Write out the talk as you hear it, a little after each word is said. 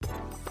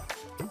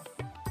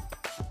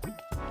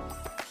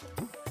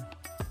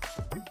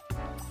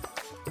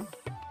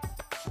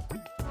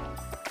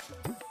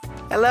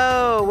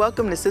Hello,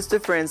 welcome to Sister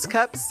Friends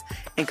Cups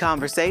and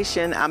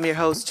Conversation. I'm your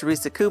host,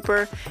 Teresa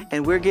Cooper,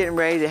 and we're getting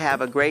ready to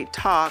have a great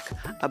talk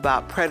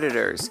about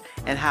predators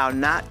and how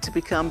not to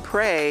become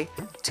prey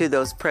to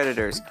those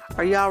predators.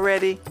 Are y'all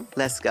ready?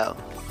 Let's go.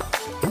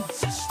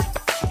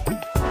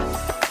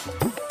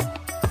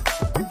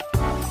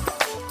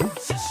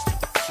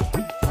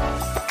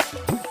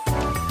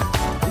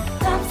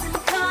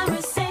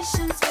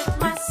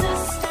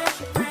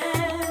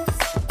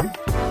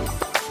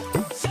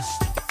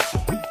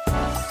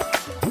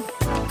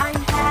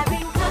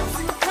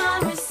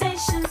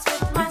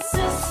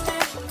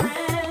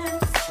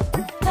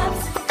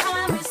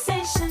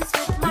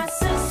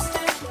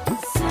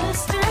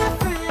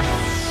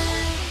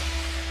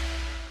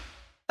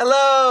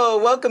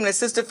 Welcome to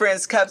Sister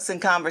Friends Cups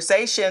and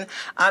Conversation.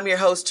 I'm your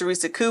host,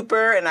 Teresa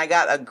Cooper, and I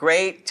got a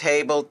great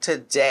table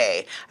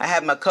today. I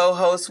have my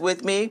co-host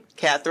with me,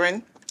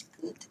 Catherine.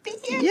 Good to be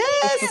here.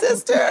 Yes,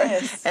 sister.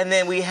 Yes. And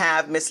then we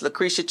have Miss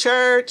Lucretia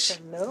Church.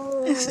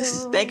 Hello.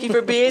 Thank you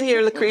for being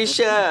here,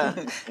 Lucretia.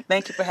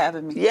 Thank you for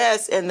having me.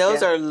 Yes, and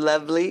those are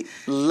lovely,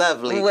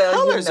 lovely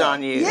colors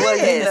on you. Yes. Well,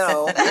 you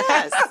know.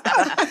 Yes.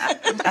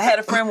 I had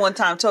a friend one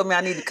time told me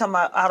I need to come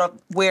out of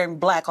wearing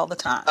black all the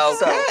time. Okay.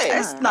 So,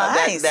 that's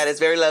nice. That is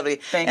very lovely.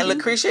 Thank you.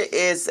 Lucretia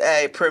is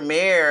a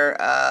premier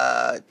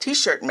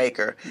T-shirt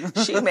maker.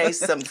 She makes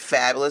some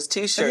fabulous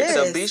T-shirts, Yes.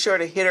 so be sure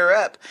to hit her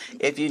up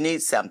if you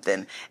need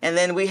something. And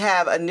then we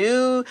have a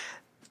new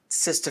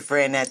sister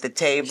friend at the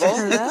table.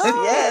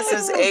 Yes,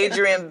 it's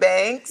Adrienne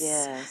Banks.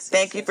 Yes.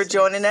 Thank you for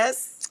joining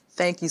us.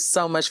 Thank you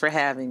so much for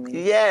having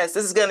me. Yes,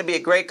 this is going to be a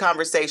great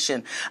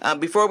conversation.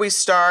 Before we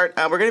start,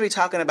 we're going to be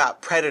talking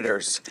about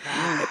predators.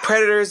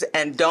 Predators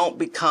and don't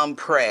become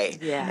prey.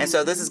 Yeah. And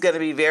so this is going to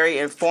be very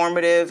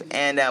informative,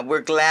 and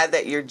we're glad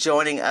that you're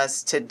joining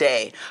us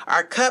today.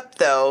 Our cup,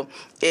 though,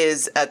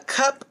 is a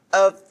cup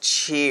of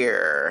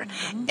cheer.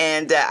 Mm-hmm.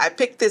 And I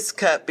picked this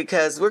cup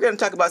because we're going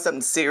to talk about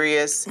something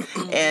serious,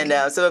 and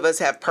some of us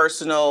have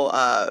personal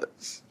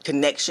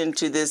connection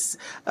to this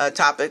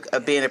topic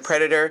of being a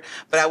predator.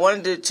 But I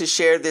wanted to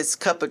share this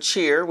cup of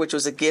cheer, which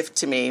was a gift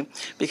to me,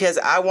 because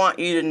I want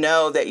you to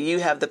know that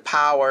you have the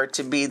power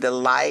to be the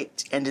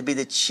light and to be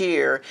the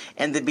cheer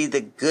and to be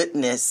the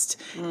goodness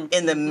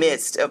in the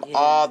midst of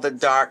all the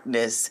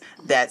darkness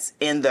that's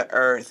in the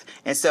earth.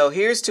 And so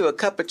here's to a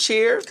cup of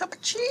cheer. Cup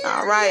of cheer.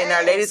 All right. Yes. And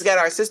our ladies got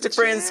our Sister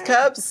Friends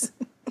cups.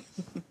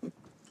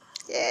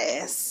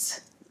 Yes.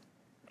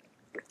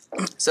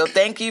 So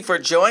thank you for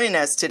joining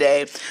us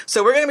today.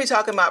 So we're going to be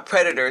talking about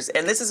predators,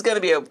 and this is going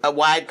to be a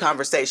wide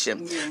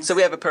conversation. Yes. So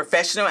we have a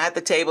professional at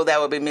the table, that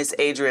will be Miss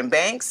Adrienne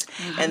Banks,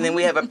 and then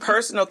we have a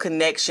personal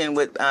connection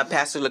with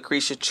Pastor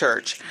Lucretia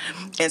Church.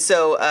 And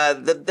so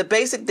the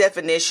basic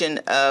definition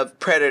of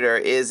predator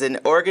is an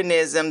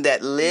organism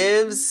that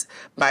lives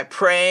by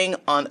preying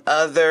on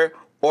other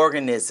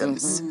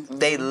organisms. Mm-hmm.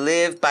 They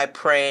live by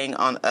preying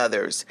on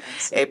others.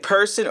 A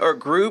person or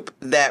group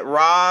that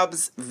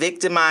robs,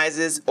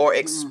 victimizes, or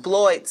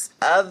exploits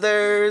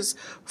others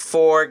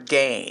for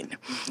gain.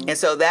 Mm-hmm. And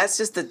so that's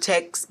just the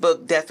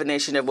textbook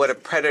definition of what a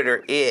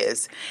predator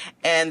is.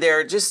 And there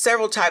are just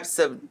several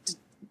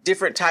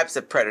different types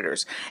of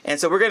predators. And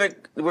so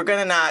we're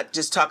gonna not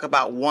just talk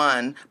about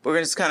one, we're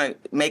gonna just kind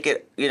of make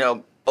it,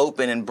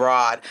 open and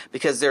broad,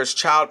 because there's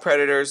child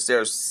predators,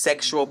 there's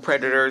sexual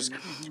predators,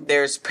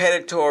 there's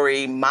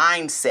predatory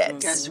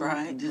mindsets. That's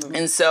right.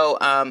 And so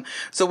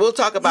we'll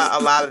talk about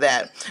a lot of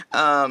that.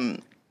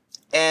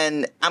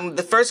 And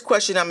the first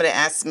question I'm going to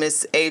ask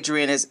Miss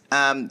Adrienne is,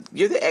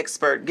 you're the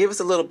expert. Give us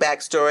a little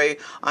backstory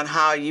on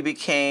how you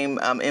became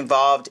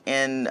involved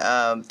in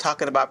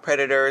talking about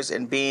predators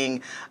and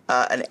being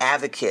an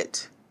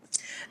advocate.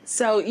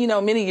 So,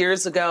 many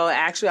years ago,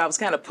 actually, I was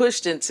kind of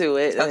pushed into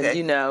it, and,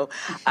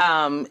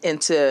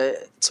 into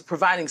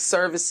providing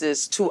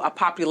services to a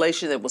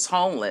population that was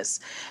homeless.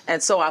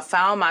 And so I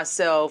found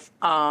myself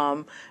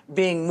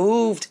being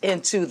moved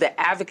into the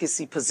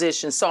advocacy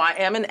position. So I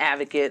am an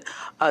advocate,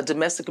 a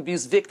domestic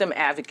abuse victim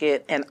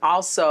advocate, and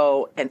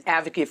also an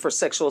advocate for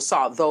sexual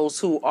assault, those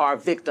who are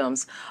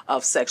victims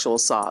of sexual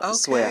assault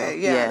as well.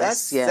 Yeah,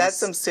 that's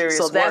some serious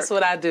work. So that's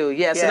what I do,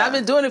 yes. Yeah. And I've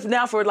been doing it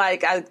now for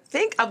I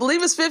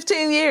believe it's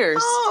 15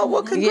 years. Oh,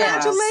 well,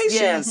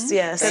 congratulations.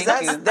 Yes.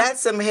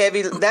 That's some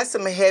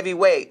heavy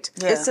weight.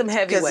 Yeah. It's some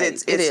heavy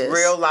weight. It's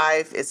real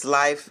life. It's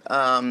life.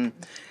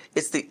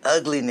 It's the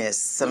ugliness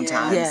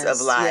sometimes of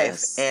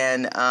life,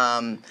 and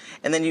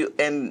then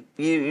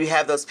you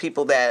have those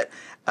people that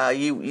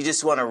you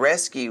just want to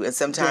rescue, and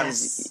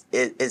sometimes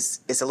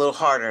it's a little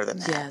harder than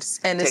that. Yes,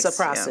 and it's a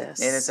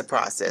process. And it's a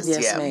process.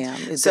 Yes,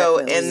 ma'am. So,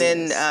 and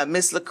then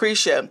Miss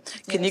Lucretia,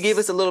 can you give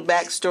us a little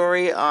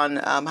backstory on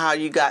how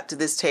you got to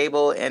this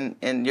table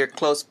and your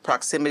close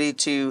proximity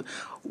to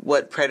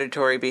what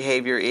predatory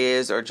behavior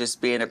is, or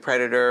just being a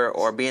predator,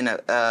 or being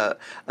a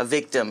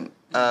victim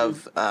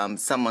of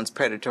someone's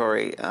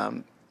predatory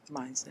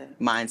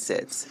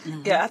mindsets?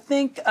 Mm-hmm. Yeah, I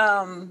think,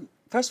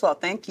 first of all,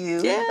 thank you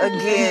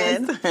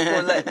again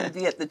for letting me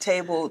be at the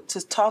table to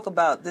talk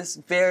about this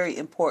very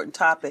important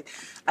topic.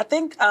 I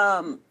think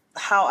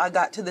how I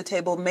got to the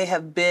table may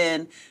have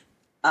been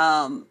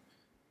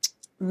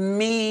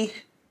me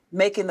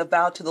making the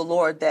vow to the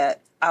Lord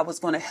that I was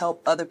going to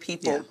help other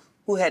people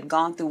who had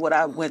gone through what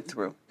I went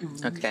through.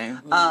 Okay.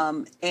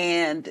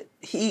 And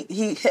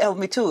he held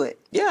me to it.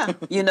 Yeah.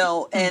 You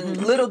know, and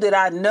little did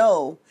I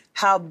know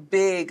how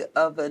big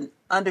of an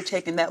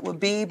undertaking that would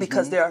be,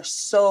 because there are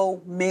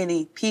so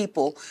many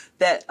people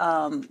that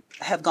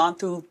have gone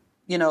through,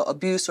 you know,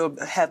 abuse or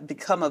have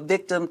become a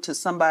victim to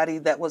somebody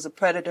that was a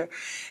predator.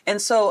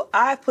 And so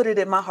I put it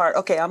in my heart,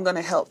 okay, I'm going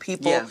to help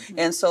people. Yeah.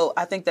 And so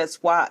I think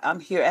that's why I'm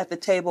here at the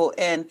table.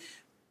 And,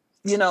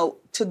 you know,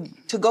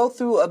 to go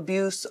through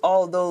abuse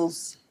all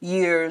those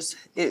years,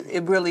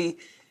 it really,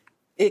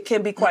 it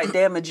can be quite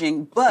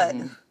damaging, but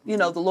you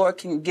know, the Lord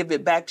can give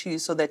it back to you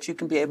so that you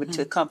can be able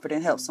to comfort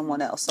and help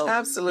someone else. So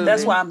absolutely,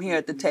 that's why I'm here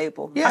at the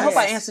table. Yes. I hope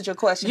I answered your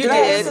question. You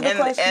did,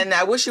 and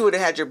I wish you would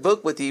have had your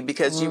book with you,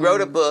 because you wrote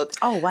a book.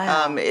 Oh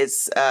wow!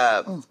 It's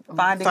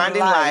Finding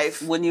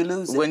Life When You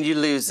Lose It. When You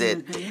Lose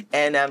It,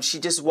 and she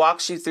just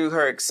walks you through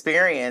her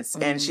experience,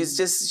 and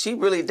she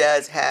really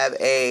does have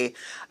a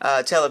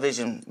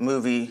television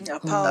movie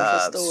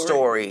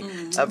story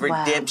of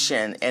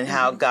redemption, and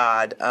how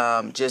God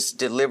just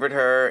delivered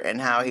her, and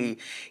how he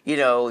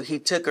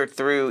took her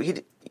through.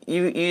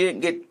 You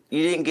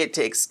didn't get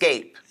to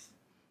escape.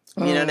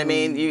 You know what I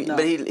mean?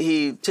 But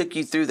he took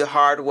you through the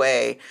hard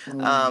way,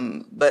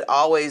 but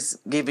always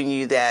giving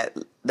you that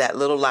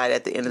little light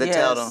at the end of the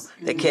tunnel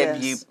that kept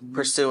you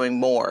pursuing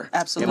more,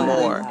 absolutely,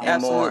 and more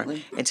and more,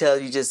 until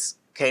you just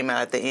came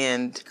out at the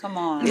end. Come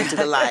on, into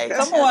the light.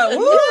 Come on,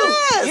 woo!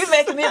 Yes. You're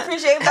making me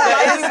appreciate my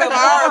life. It's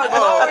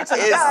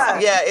powerful.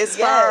 It's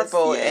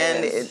powerful,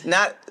 and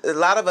not a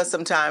lot of us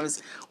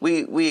sometimes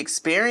we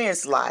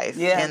experience life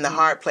in the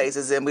hard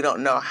places, and we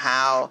don't know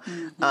how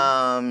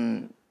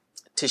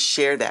to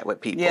share that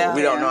with people.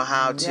 We don't know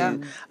how to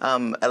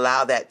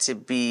allow that to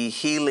be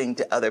healing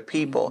to other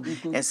people.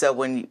 And so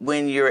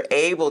when you're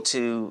able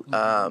to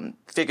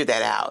figure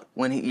that out,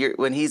 when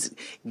he's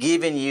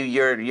given you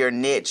your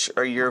niche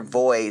or your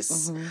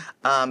voice,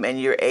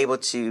 and you're able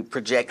to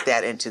project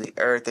that into the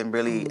earth and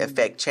really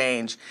affect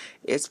change,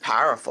 it's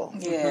powerful.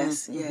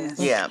 Yes.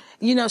 Yeah.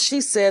 You know, she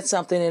said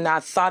something, and I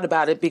thought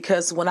about it,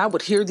 because when I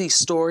would hear these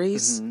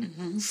stories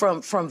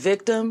from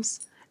victims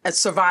and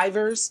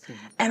survivors,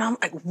 and I'm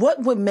like,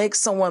 what would make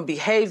someone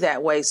behave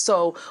that way?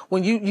 So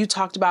when you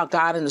talked about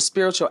God and the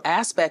spiritual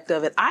aspect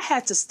of it, I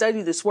had to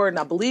study this word, and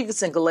I believe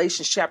it's in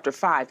Galatians chapter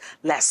 5,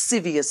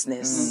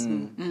 lasciviousness.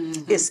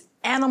 It's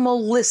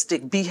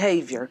animalistic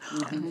behavior,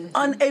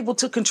 unable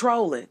to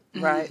control it.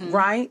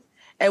 Right?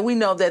 And we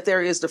know that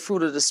there is the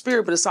fruit of the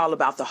Spirit, but it's all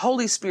about the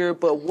Holy Spirit.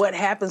 But what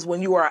happens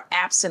when you are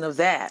absent of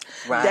that?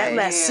 Right. That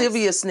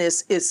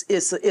lasciviousness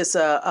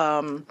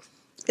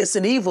it's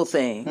an evil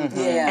thing,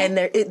 and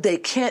they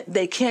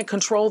can't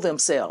control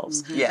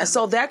themselves. And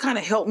so that kind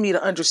of helped me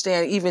to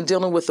understand, even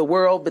dealing with the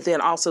world, but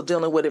then also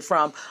dealing with it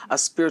from a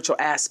spiritual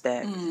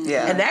aspect.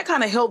 And that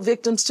kind of helped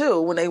victims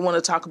too, when they want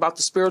to talk about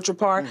the spiritual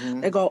part.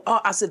 They go,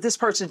 oh, I said, this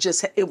person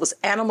it was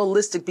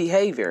animalistic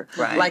behavior.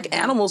 Like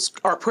animals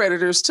are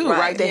predators too,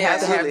 right? They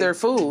have to have their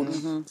food,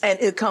 and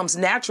it comes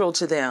natural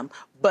to them.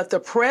 But the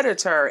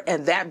predator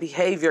and that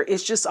behavior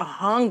is just a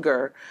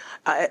hunger.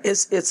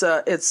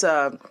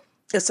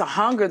 It's a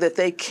hunger that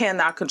they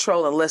cannot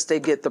control unless they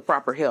get the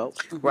proper help.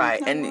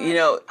 Right. And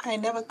I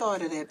never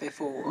thought of that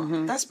before.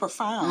 That's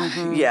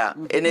profound. Yeah.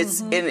 And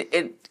it's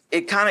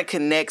it kind of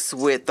connects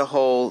with the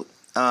whole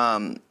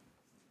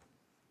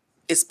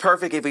it's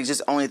perfect if we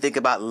just only think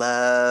about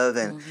love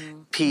and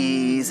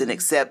peace and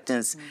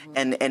acceptance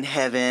and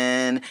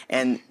heaven,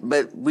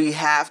 but we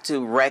have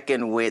to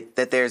reckon with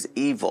that there's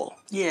evil.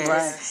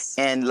 Yes.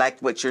 And like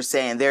what you're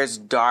saying, there's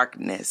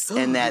darkness,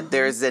 and that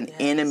there's an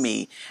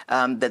enemy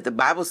that the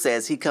Bible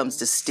says he comes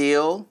to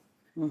steal,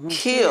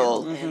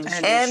 kill,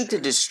 and to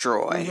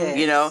destroy.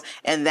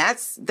 And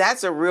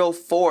that's a real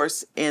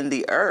force in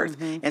the earth.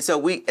 And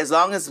so as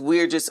long as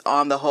we're just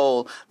on the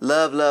whole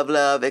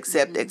love,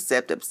 accept,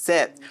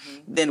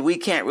 then we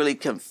can't really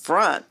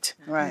confront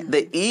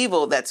the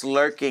evil that's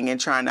lurking and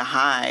trying to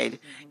hide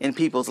in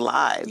people's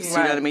lives. You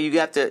know what I mean?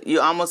 You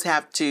almost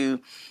have to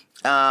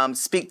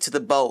speak to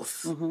the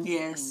both.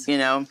 Yes.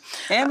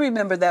 And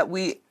remember that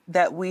we're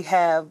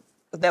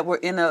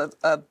in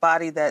a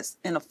body that's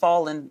in a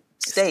fallen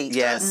state.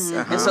 Yes.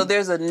 And so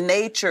there's a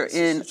nature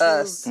in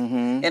us.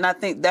 And I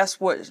think that's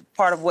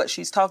part of what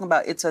she's talking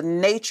about. It's a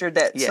nature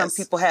that some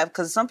people have,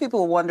 because some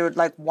people wonder,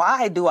 like,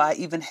 why do I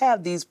even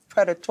have these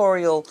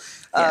predatorial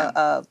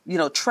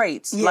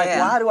traits? Like,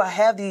 why do I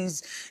have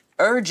these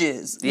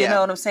urges? You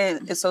know what I'm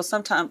saying? And so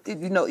sometimes,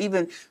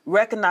 even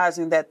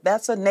recognizing that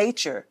that's a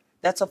nature.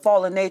 That's a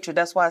fallen nature.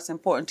 That's why it's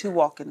important to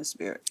walk in the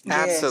Spirit.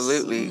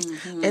 Absolutely.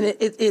 And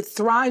it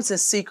thrives in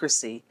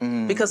secrecy,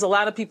 because a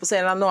lot of people say,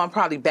 and I know I'm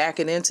probably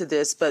backing into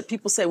this, but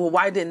people say, well,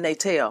 why didn't they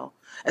tell?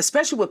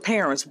 Especially with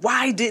parents,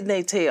 why didn't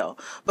they tell?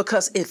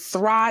 Because it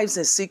thrives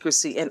in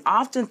secrecy. And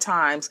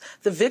oftentimes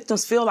the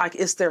victims feel like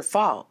it's their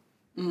fault.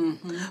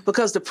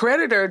 Because the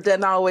predator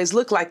doesn't always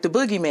look like the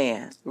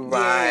boogeyman.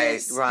 Right,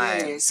 Yes,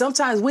 right. yes.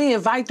 Sometimes we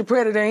invite the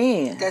predator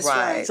in. That's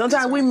Right. right.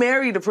 Sometimes That's we right.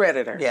 marry the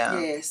predator. Yeah.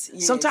 Yes,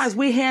 yes. Sometimes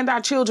we hand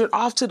our children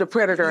off to the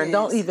predator and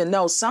don't Yes. even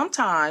know.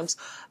 Sometimes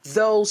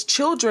those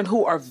children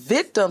who are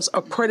victims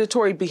of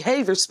predatory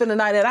behavior spend the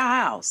night at our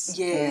house.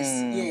 Yes,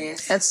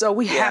 yes. And so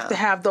we have Yeah. to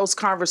have those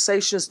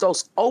conversations,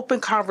 those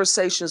open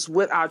conversations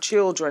with our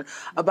children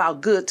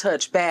about good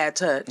touch, bad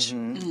touch.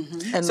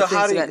 And So the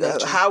how things do of that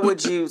nature. how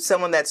would you,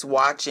 someone that's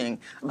watching,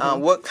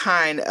 what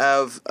kind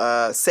of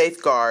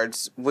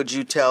safeguards would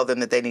you tell them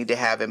that they need to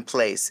have in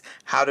place?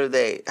 How do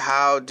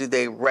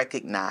they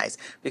recognize?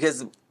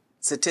 Because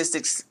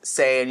statistics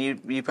say, and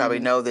you probably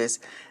know this,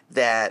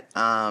 that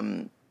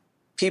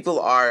people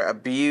are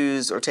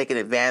abused or taken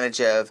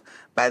advantage of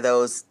by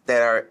those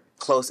that are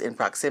close in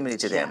proximity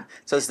to them.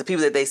 So it's the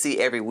people that they see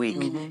every week.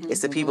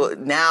 It's the people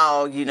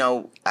now,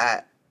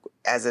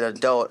 as an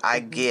adult, I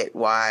get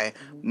why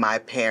my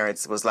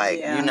parents was like,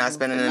 Yeah. you're not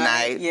spending the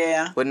night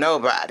Yeah. with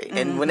nobody.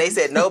 And when they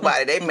said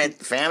nobody, they meant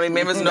family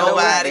members,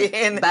 nobody,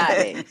 and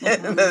Nobody.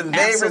 the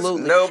neighbors,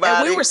 Absolutely. nobody.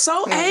 And we were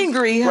so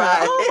angry.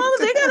 Right. Oh, mama,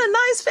 they got a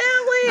nice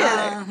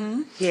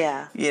family.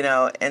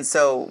 Yeah. And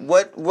so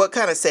what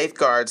kind of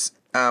safeguards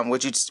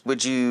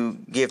would you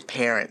give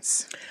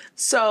parents?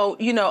 So,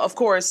 of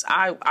course,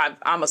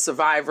 I'm a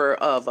survivor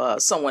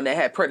of someone that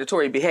had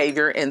predatory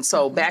behavior. And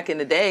so back in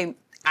the day,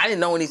 I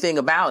didn't know anything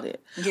about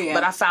it. Yeah.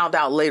 But I found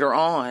out later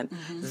on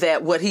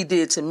that what he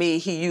did to me,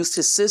 he used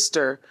his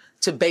sister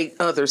to bait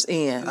others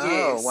in.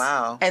 Oh,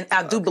 wow. And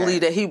I do believe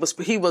that he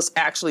was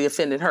actually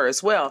offending her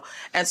as well.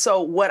 And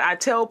so what I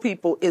tell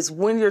people is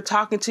when you're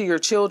talking to your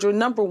children,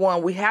 number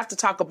one, we have to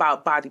talk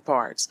about body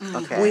parts.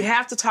 Okay. We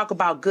have to talk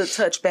about good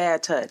touch,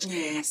 bad touch.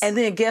 Yes. And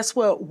then guess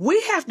what? We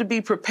have to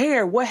be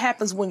prepared. What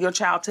happens when your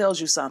child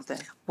tells you something?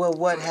 Well,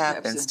 what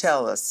happens?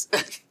 Tell us.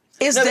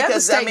 It's No,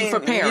 because, devastating for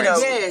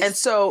parents. Yes. And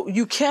so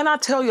you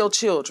cannot tell your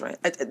children,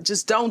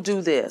 just don't do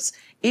this.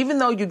 Even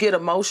though you get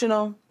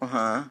emotional,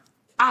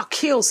 I'll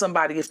kill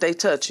somebody if they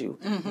touch you.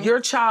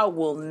 Your child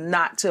will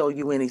not tell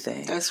you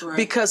anything. That's right.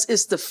 Because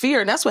it's the fear,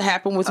 and that's what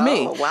happened with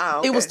me. Oh,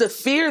 wow, It was okay. the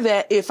fear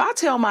that if I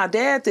tell my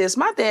dad this,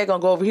 my dad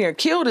gonna go over here and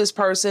kill this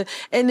person,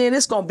 and then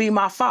it's gonna be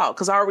my fault.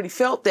 Because I already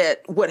felt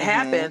that what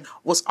happened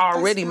was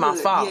already my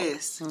good, fault.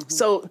 yes.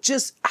 So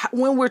just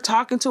when we're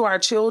talking to our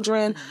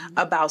children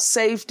about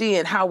safety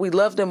and how we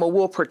love them or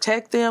we'll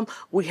protect them,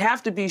 we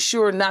have to be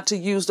sure not to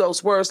use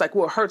those words like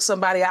we'll hurt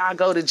somebody, I'll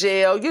go to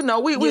jail.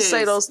 We say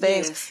Yes, those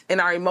things yes. in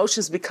our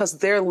emotions because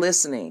they're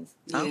listening.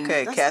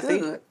 Okay, That's Kathy.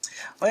 good.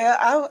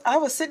 Well, I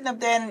was sitting up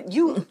there and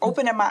you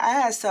opening my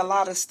eyes to a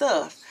lot of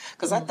stuff.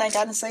 Because I think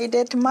I didn't say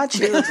that to my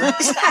children.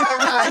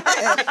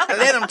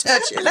 Let them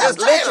touch it. Just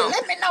let them.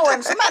 Let me know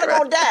if somebody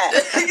gonna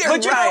die.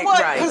 But you Right, know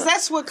what? right. Because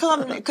that's what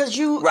comes. Because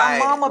Right,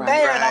 I'm Mama right,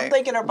 Bear, and I'm right.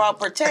 thinking about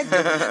protecting.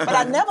 But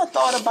I never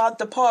thought about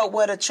the part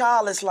where the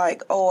child is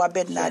like, "Oh, I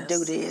better not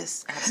do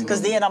this,"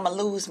 because then I'm gonna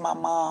lose my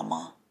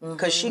mama.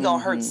 Because she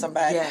gonna hurt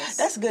somebody. Yes.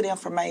 That's good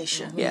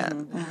information. Yeah.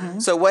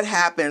 So what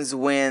happens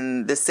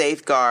when the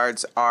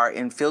safeguards are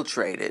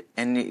infiltrated?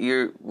 And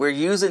we're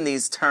using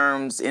these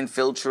terms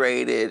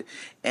infiltrated,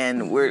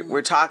 and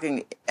we're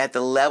talking at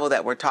the level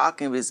that we're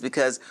talking is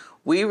because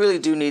we really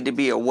do need to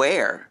be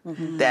aware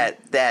that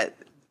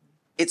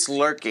it's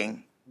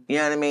lurking. You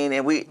know what I mean?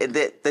 And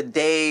the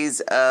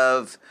days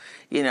of,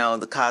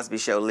 the Cosby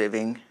Show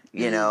living,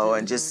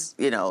 and just,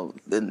 in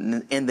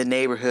the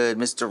neighborhood,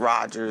 Mr.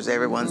 Rogers,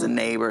 everyone's a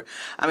neighbor.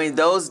 I mean,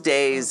 those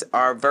days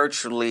are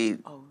virtually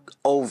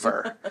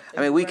over.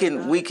 I mean,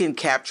 we can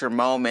capture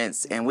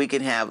moments and we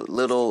can have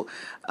little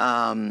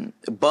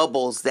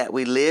bubbles that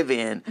we live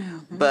in.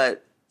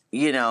 But,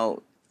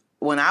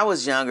 when I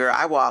was younger,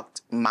 I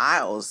walked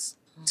miles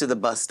to the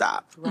bus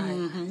stop.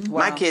 Right.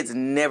 My kids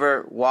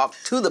never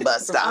walked to the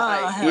bus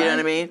stop. You know what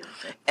I mean?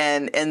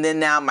 And then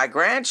now my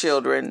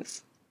grandchildren,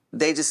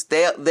 they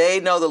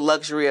know the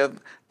luxury of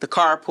the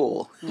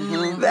carpool.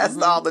 That's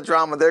all the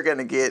drama they're going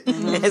to get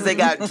is they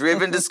got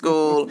driven to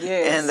school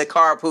and the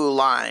carpool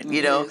line,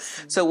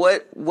 So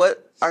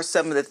what are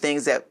some of the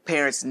things that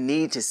parents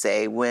need to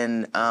say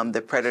when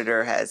the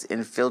predator has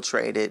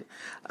infiltrated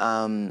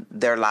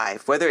their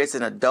life, whether it's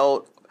an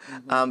adult,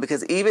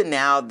 because even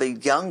now the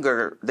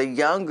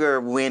younger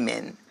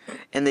women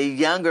and the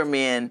younger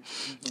men,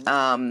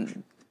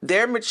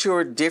 they're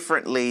mature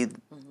differently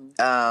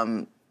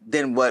than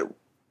what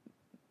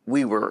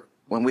we were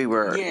when we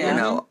were,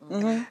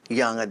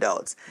 young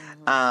adults.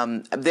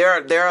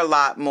 They're a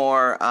lot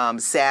more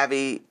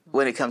savvy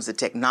when it comes to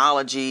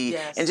technology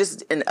and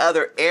just in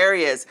other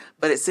areas,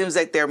 but it seems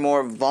like they're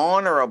more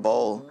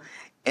vulnerable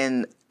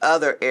in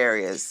other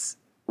areas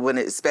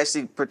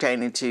especially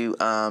pertaining to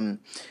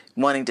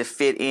wanting to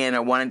fit in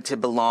or wanting to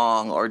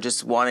belong or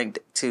just wanting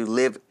to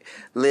live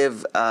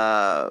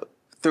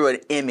through an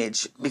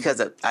image because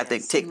of, I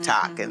think,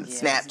 TikTok and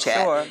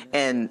Snapchat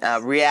and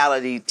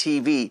reality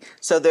TV.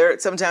 So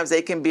sometimes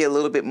they can be a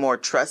little bit more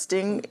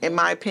trusting, in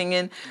my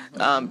opinion,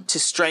 to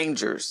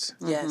strangers.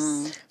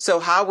 Yes.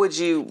 So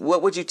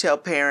what would you tell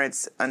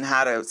parents on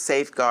how to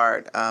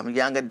safeguard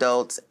young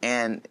adults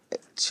and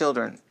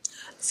children?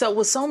 So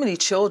with so many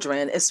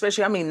children,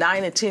 especially,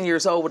 9 and 10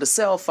 years old with a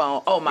cell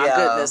phone, oh my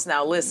goodness.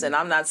 Now listen,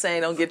 I'm not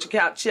saying don't get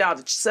your child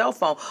your cell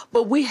phone,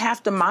 but we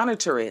have to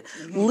monitor it.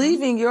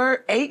 Leaving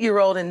your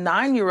 8-year-old and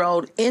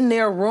 9-year-old in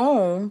their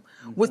room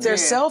with their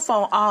cell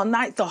phone all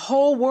night, the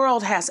whole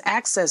world has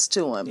access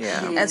to them.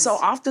 Yeah. And so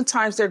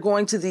oftentimes they're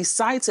going to these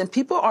sites and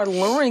people are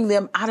luring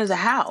them out of the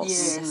house.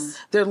 Yes.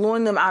 They're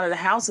luring them out of the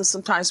house, and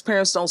sometimes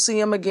parents don't see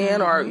them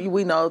again, or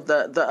we know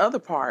the other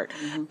part.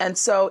 And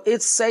so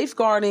it's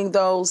safeguarding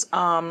those,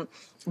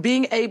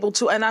 being able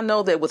to, and I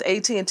know that with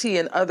AT&T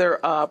and other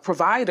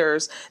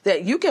providers,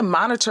 that you can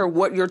monitor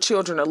what your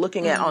children are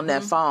looking at on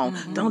that phone.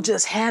 Don't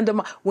just hand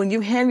them. When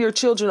you hand your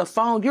children a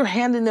phone, you're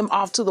handing them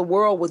off to the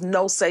world with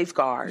no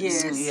safeguards.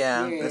 Yes.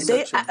 Yeah, Yes.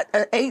 that's so true.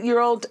 An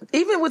 8-year-old,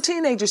 even with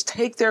teenagers,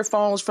 take their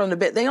phones from the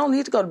bed. They don't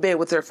need to go to bed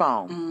with their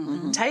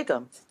phone. Take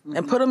them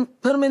and put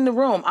them in the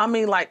room.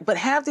 But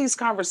have these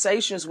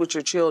conversations with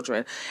your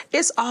children.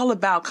 It's all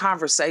about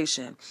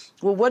conversation.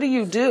 Well, what do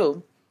you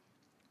do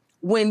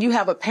when you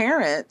have a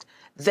parent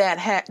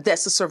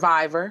that's a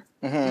survivor,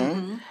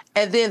 and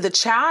then the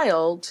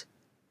child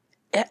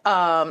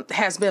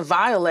has been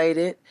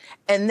violated,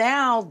 and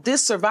now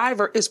this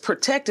survivor is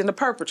protecting the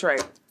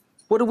perpetrator?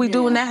 What do we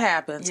do when that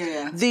happens?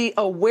 Yeah. The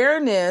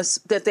awareness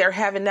that they're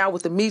having now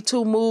with the Me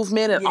Too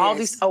movement and all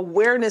these,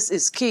 awareness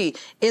is key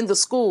in the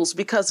schools,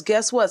 because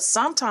guess what?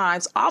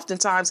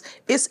 Oftentimes,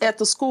 it's at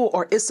the school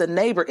or it's a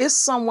neighbor. It's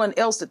someone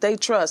else that they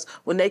trust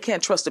when they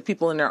can't trust the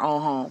people in their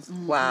own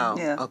home. Wow.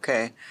 Yeah.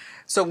 Okay.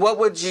 So what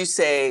would you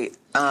say?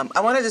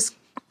 I want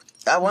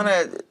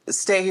to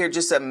stay here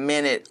just a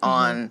minute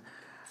on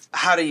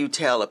how do you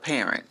tell a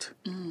parent,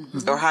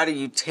 or how do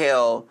you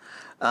tell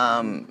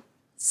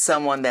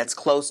someone that's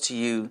close to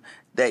you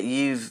that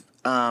you've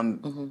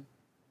been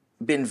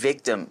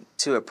victim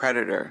to a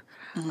predator?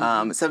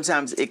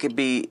 Sometimes it could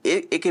be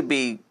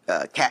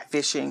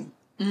catfishing,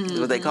 is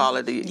what they call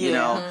it. You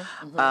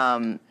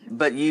know,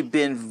 but you've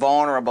been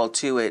vulnerable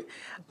to it.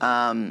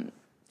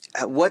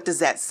 What does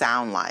that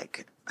sound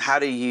like? How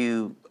do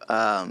you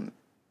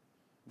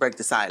break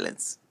the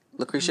silence?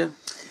 Lucretia?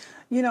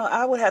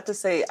 I would have to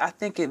say I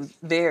think it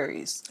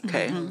varies.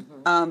 Okay.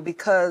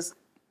 Because,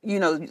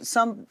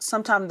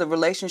 sometimes the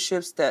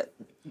relationship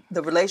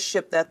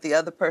that the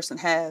other person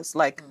has,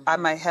 like I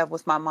might have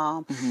with my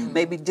mom,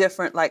 may be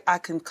different. Like I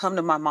can come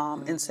to my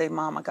mom and say,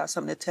 Mom, I got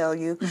something to tell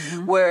you,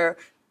 where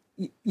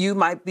you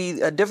might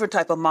be a different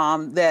type of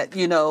mom that,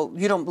 you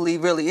don't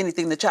believe really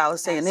anything the child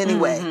is saying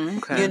anyway.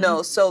 Okay.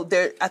 So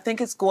I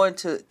think it's going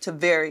to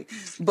vary.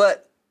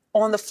 But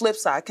on the flip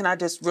side, can I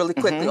just really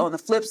quickly, on the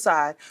flip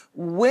side,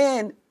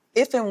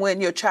 if and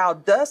when your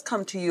child does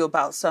come to you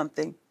about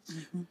something,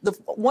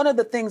 one of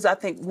the things I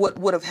think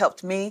would have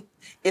helped me,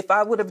 if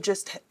I would have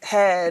just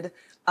had,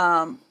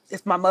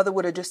 if my mother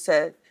would have just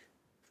said,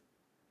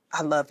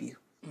 I love you.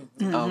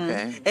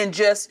 Okay. And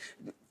just,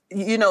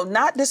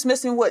 not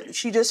dismissing what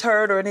she just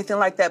heard or anything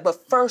like that,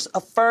 but first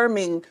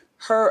affirming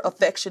her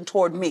affection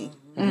toward me.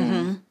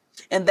 And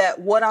that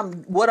what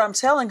I'm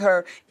telling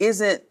her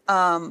isn't,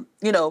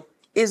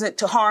 isn't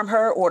to harm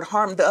her or to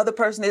harm the other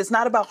person. It's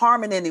not about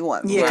harming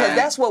anyone, because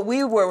that's what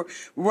we were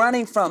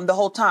running from the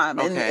whole time.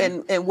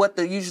 And what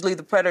usually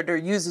the predator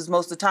uses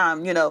most of the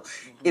time.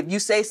 If you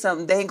say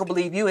something, they ain't gonna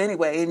believe you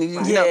anyway, and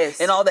you know,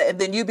 and all that, and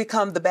then you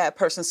become the bad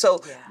person.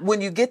 So when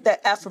you get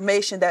that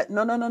affirmation that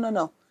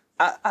no,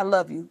 I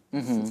love you.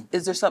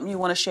 Is there something you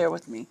want to share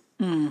with me?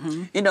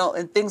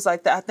 And things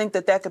like that. I think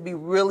that could be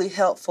really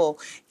helpful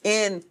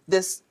in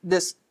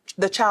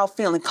the child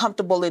feeling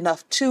comfortable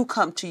enough to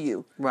come to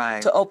you,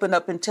 to open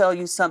up and tell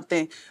you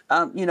something,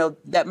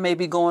 that may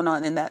be going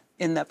on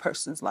in that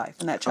person's life,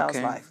 in that child's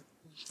life.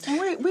 And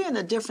we're in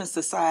a different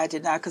society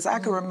now, because I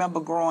can remember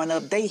growing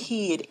up, they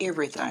hid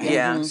everything.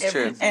 Yeah, it's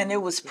true. And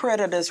it was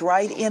predators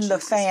right in the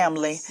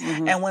family.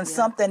 And when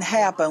something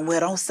happened, well,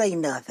 don't say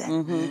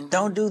nothing.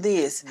 Don't do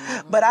this.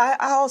 But I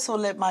also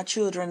let my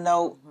children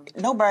know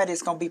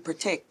nobody's going to be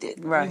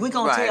protected. Right. We're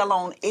going to tell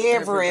on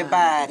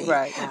everybody.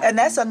 Right. And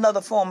that's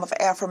another form of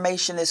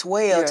affirmation as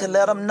well, to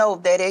let them know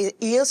that there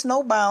is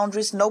no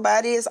boundaries,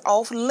 nobody is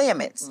off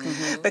limits.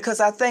 Because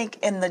I think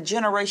in the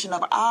generation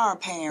of our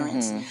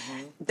parents,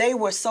 they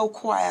were so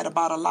quiet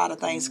about a lot of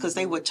things because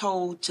they were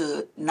told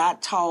to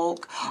not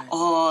talk,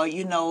 or,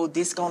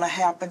 this going to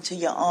happen to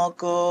your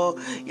uncle,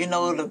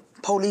 the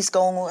police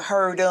gonna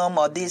hurt them,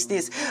 or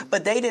this.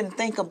 But they didn't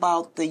think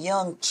about the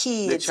young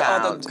kids or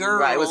the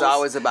girls. Right, it was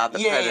always about the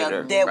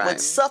predator. That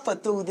would suffer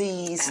through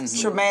these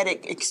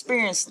traumatic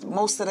experiences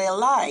most of their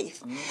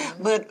life.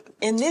 But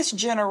in this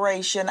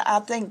generation, I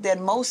think that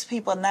most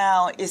people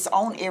now is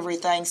on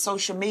everything,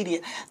 social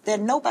media, that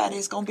nobody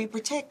is going to be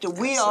protected.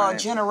 We are a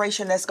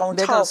generation that's going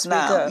to talk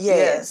now.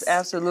 Yes,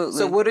 absolutely.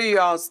 So what are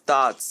y'all's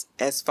thoughts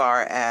as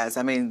far as,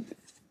 I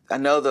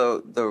know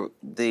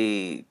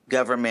the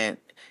government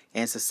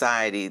and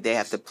society, they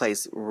have to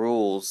place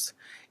rules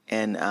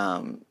and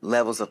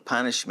levels of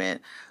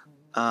punishment.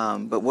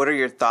 But what are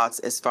your thoughts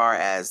as far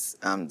as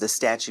the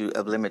statute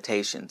of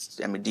limitations?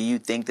 Do you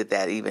think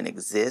that even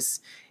exists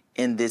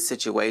in this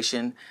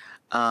situation?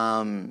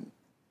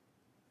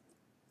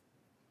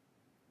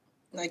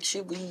 Like,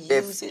 should we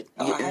use it?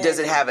 Does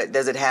it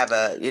have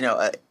a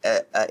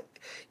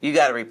you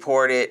got to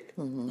report it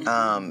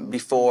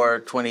before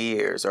 20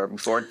 years or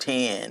before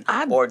 10,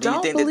 or do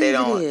you think that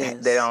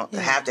they don't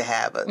have to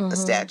have a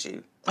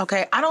statute?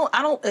 Okay, I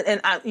don't, and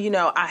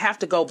I have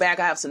to go back.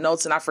 I have some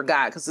notes and I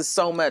forgot because it's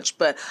so much,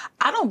 but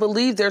I don't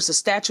believe there's a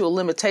statute of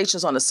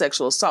limitations on a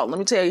sexual assault. Let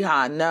me tell you how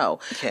I know.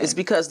 Okay. It's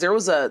because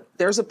there's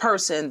a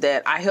person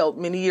that I helped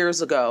many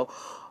years ago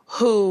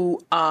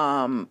who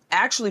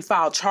actually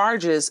filed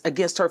charges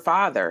against her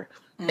father,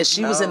 and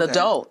she was an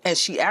adult, and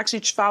she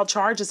actually filed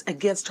charges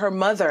against her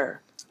mother.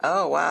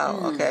 Oh,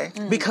 wow. Okay.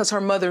 Because her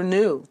mother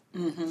knew.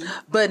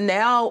 But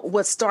now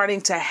what's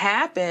starting to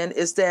happen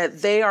is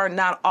that they are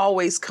not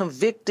always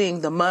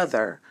convicting the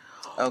mother,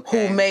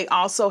 who may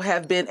also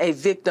have been a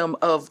victim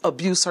of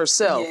abuse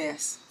herself.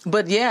 Yes.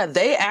 But yeah,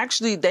 they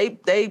actually,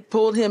 they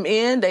pulled him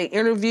in, they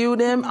interviewed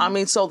him. I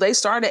mean, so they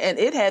started, and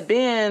it had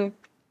been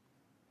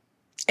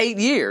 8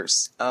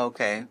 years.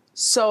 Okay.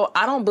 So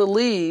I don't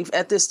believe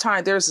at this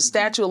time there's a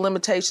statute of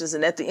limitations,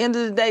 and at the end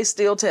of the day,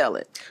 still tell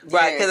it.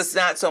 Right, because it's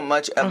not so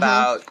much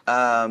about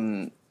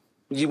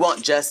you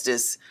want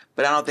justice,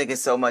 but I don't think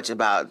it's so much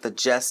about the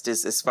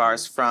justice as far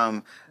as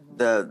from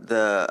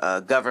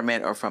the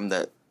government or from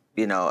the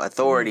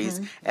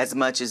authorities, as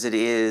much as it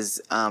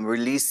is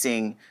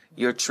releasing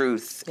your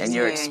truth and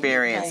your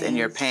experience and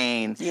your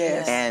pain,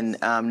 and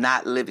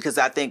not live, because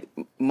I think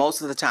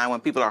most of the time when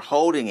people are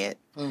holding it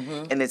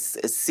and it's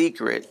a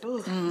secret,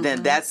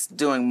 then that's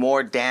doing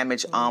more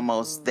damage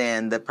almost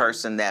than the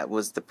person that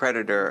was the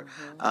predator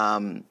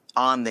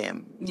on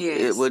them.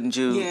 Yes. Wouldn't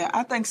you? Yeah,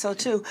 I think so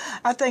too.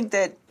 I think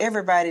that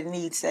everybody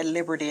needs that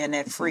liberty and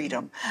that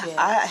freedom. Yes.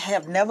 I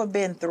have never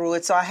been through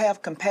it, so I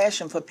have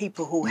compassion for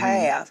people who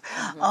have.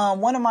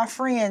 One of my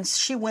friends,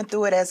 she went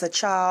through it as a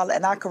child,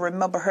 and I can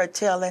remember her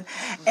telling,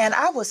 and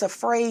I was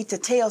afraid to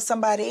tell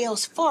somebody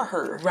else for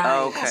her. Right.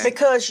 Okay.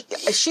 Because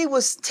she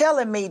was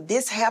telling me,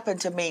 this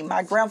happened to me.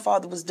 My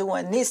grandfather was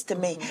doing this to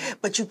me,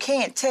 but you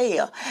can't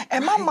tell.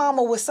 And my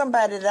mama was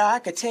somebody that I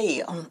could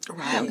tell.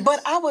 Right.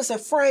 But I was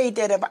afraid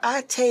that if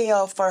I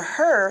tell for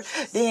her,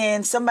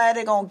 then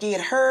somebody gonna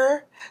get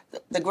her,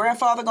 the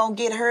grandfather gonna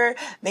get her,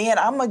 then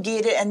I'm gonna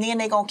get it, and then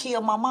they gonna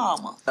kill my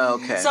mama.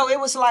 Okay. So it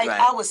was like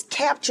I was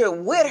captured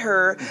with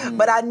her,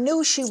 but I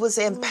knew she was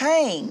in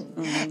pain.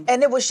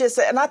 And it was just,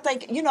 and I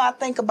think, I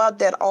think about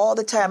that all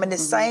the time, and the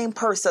same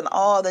person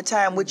all the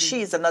time, which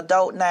she's an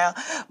adult now,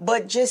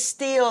 but just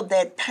still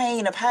that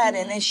pain of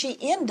hiding. And she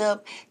ended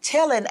up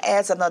telling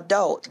as an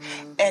adult,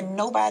 and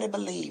nobody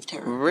believed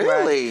her.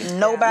 Really?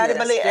 Nobody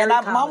believed. And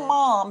my common.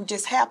 mom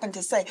just happened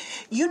to say,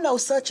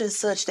 such and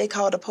such, they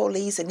called the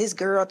police, and this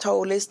girl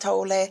told this,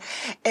 told that.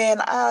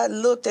 And I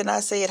looked and I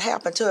said, it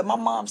happened to her. My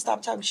mom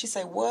stopped talking. She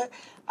said, what?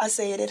 I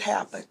said, it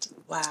happened.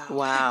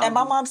 Wow. And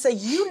my mom said,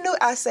 you knew?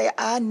 I said,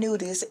 I knew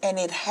this, and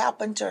it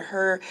happened to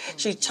her.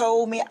 She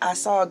told me, I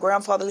saw her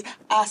grandfather.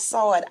 I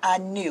saw it. I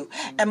knew.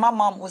 And my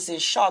mom was in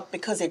shock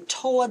because it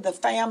tore the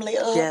family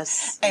up.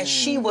 Yes. And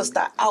she was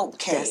the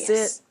outcast.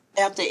 That's it.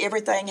 After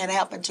everything had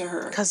happened to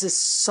her. Because it's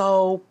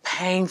so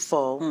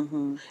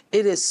painful.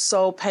 It is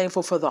so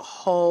painful for the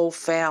whole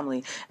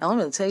family. And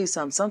let me tell you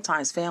something.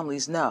 Sometimes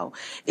families know.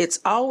 It's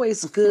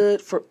always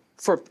good for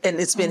and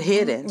it's been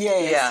hidden.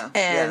 Yes.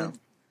 Yeah.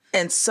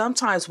 And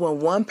sometimes when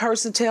one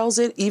person tells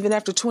it, even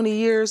after 20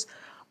 years,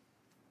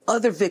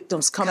 other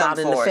victims come out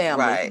in the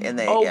family. Right. And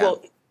they,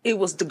 well, it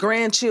was the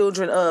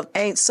grandchildren of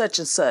ain't such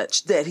and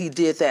such that he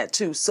did that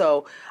too.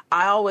 So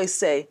I always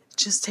say,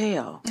 just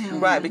tell.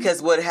 Right,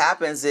 because what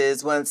happens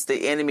is once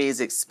the enemy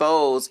is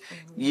exposed,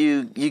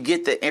 you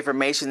get the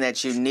information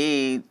that you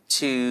need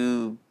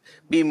to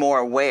be more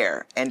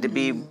aware and to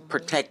be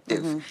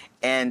protective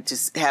and to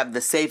have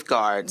the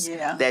safeguards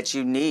that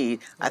you need.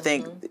 I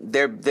think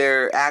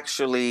they're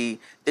actually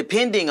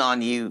depending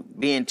on you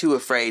being too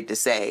afraid to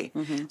say,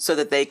 so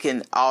that they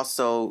can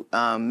also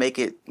make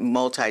it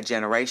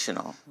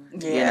multi-generational.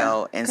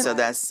 And so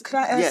that's.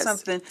 Can I ask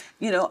something?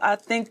 I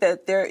think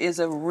that there is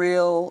a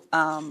real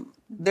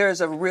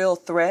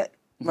threat,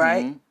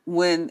 right?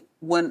 When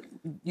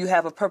you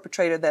have a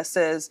perpetrator that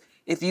says,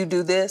 if you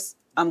do this,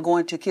 I'm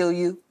going to kill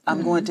you.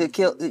 I'm going to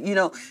kill,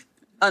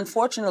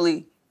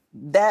 unfortunately,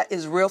 that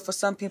is real for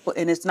some people,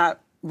 and it's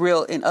not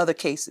real in other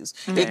cases.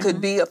 It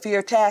could be a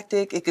fear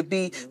tactic. It could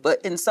be,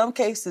 but in some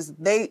cases,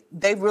 they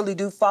really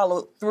do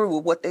follow through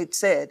with what they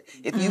said.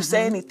 If you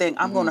say anything,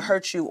 I'm going to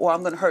hurt you, or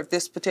I'm going to hurt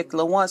this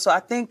particular one. So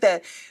I think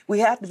that we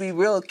have to be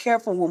real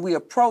careful when we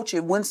approach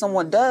it. When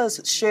someone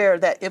does share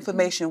that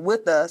information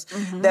with us,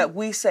 that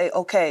we say,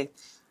 okay,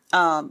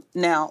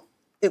 now,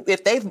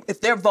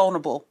 if they're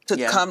vulnerable to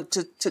come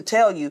to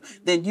tell you,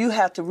 then you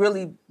have to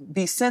really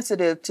be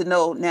sensitive to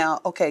know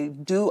now, okay,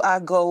 do I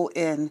go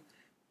and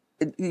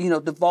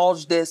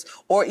divulge this,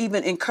 or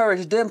even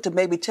encourage them to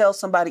maybe tell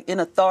somebody in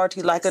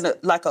authority, like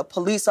a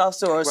police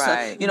officer or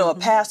a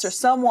pastor,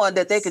 someone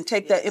that they can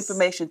take that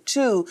information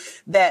to,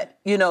 that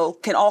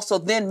can also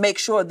then make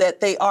sure that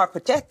they are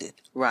protected.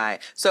 Right.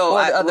 So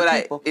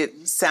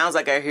it sounds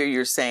like I hear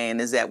you're saying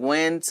is that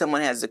when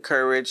someone has the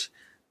courage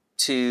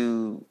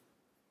to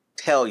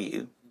tell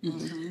you,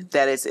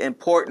 that it's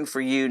important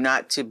for you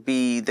not to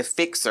be the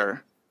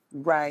fixer.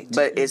 Right.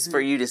 But it's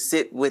for you to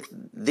sit with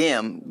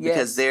them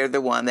because they're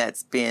the one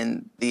that's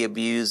been the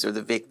abused or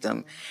the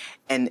victim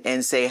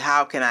and say,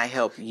 how can I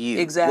help you?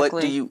 Exactly.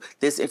 What do you,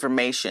 this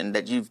information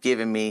that you've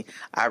given me,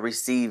 I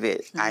receive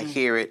it, I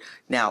hear it.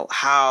 Now,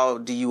 how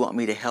do you want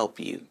me to help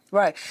you?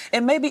 Right.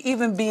 And maybe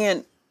even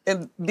being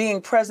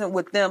present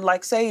with them,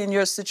 like say in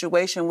your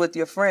situation with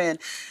your friend,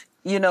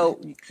 you know,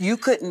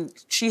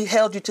 she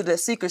held you to the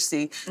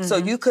secrecy, so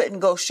you couldn't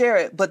go share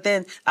it, but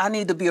then I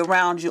need to be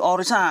around you all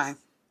the time.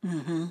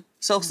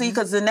 So see,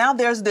 because now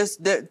there's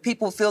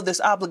people feel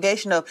this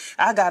obligation of,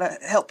 I got to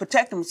help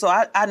protect them. So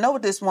I know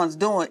what this one's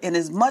doing. And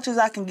as much as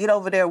I can get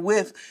over there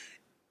with,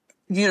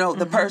 you know,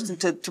 the person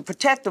to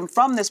protect them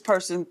from this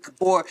person,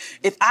 or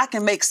if I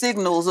can make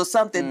signals or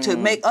something to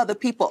make other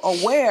people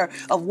aware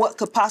of what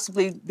could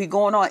possibly be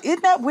going on.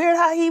 Isn't that weird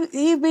how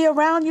he be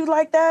around you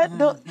like that?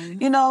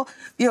 You know,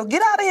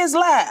 get out of his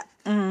lap,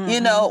 you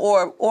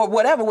know, or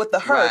whatever with the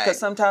her, because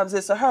sometimes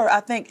it's a her. I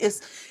think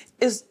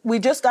we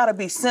just got to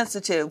be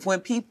sensitive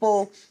when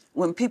people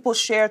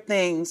share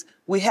things.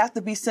 We have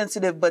to be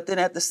sensitive, but then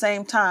at the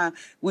same time,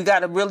 we got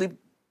to really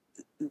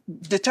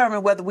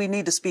determine whether we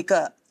need to speak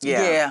up.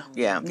 Yeah.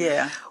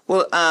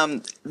 Well,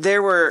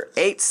 there were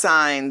 8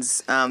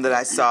 signs that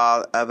I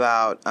saw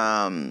about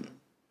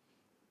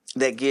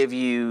that give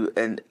you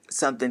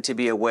something to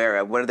be aware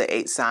of. What are the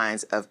 8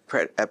 signs of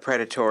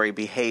predatory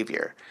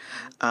behavior?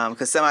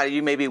 Because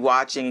you may be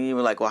watching and you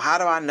were like, well, how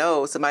do I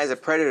know somebody's a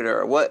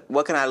predator? What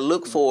can I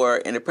look for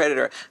in a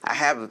predator?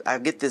 I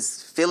get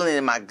this feeling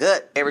in my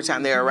gut every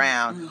time they're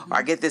around, or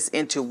I get this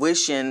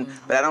intuition,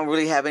 but I don't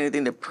really have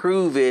anything to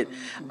prove it.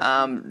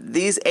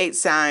 These 8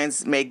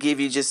 signs may give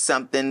you just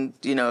something,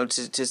 you know,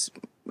 to just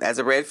as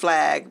a red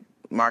flag,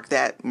 mark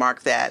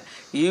that.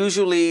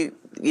 Usually,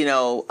 you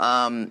know,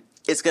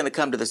 it's going to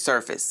come to the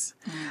surface.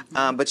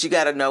 But you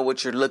got to know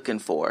what you're looking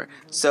for.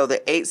 So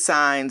the 8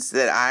 signs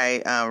that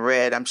I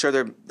read, I'm sure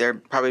there are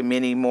probably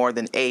many more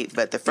than 8,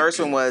 but the first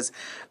one was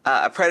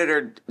a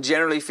predator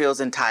generally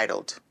feels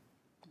entitled.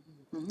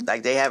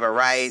 Like they have a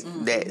right,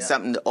 that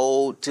something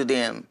owed to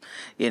them.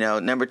 You know,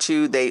 number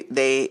 2,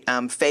 they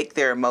fake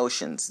their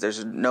emotions.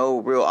 There's no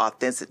real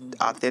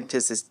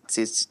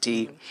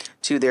authenticity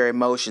to their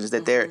emotions.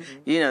 That they're,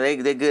 you know,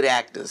 they're good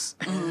actors.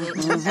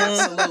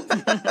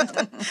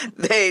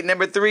 Absolutely.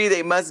 Number 3,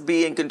 they must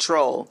be in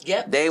control.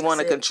 Yep, they want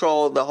to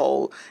control the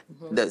whole,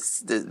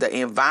 the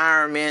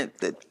environment,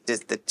 the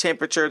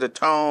temperature, the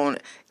tone.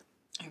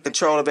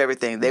 Control of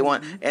everything. They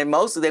want, and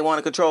mostly they want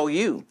to control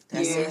you.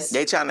 Yes.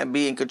 They're trying to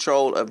be in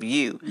control of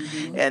you.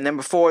 And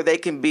number 4, they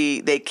can't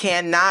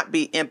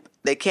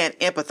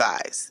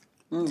empathize.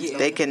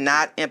 They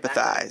cannot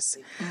empathize.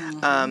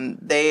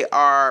 They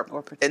are,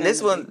 and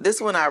this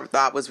one I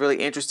thought was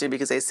really interesting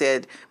because they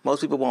said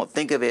most people won't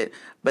think of it,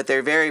 but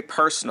they're very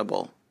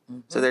personable.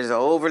 So there's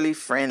overly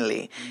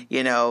friendly.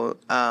 You know,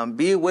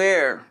 be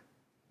aware.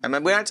 I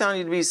mean, we're not telling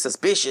you to be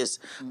suspicious,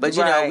 but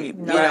but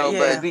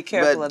be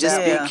careful. But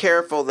just be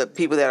careful that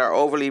people that are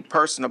overly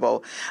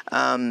personable,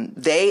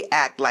 they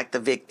act like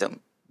the victim.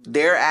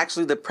 They're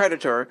actually the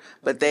predator,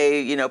 but they,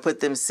 you know, put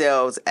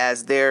themselves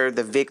as they're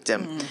the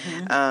victim.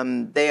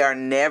 They are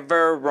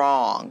never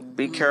wrong.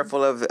 Be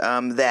careful of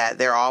that.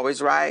 They're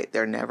always right.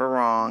 They're never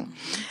wrong,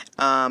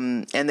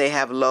 and they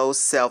have low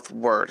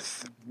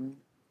self-worth.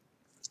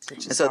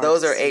 And so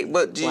those are 8.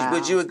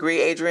 Would you agree,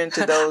 Adrian,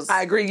 to those?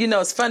 I agree. You know,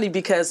 it's funny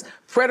because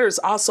predators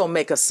also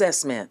make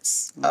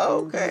assessments.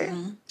 Okay.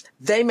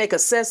 They make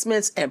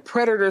assessments, and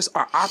predators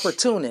are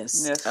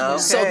opportunists. Yes. Okay.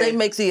 So they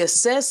make the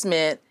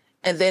assessment,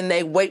 and then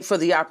they wait for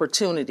the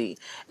opportunity.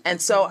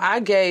 And so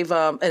I gave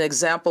an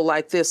example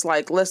like this.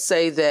 Like, let's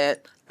say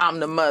that I'm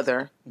the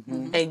mother,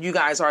 and you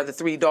guys are the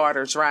 3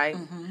 daughters, right?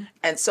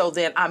 And so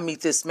then I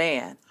meet this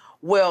man.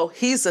 Well,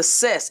 he's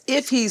assessed,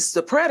 if he's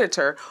the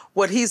predator,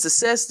 what he's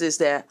assessed is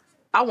that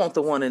I want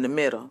the one in the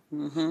middle.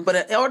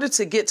 But in order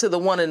to get to the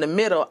one in the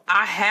middle,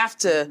 I have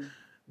to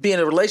be in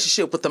a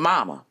relationship with the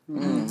mama.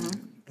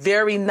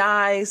 Very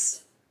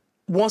nice,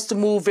 wants to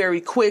move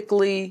very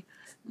quickly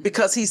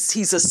because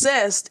he's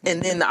assessed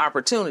and then the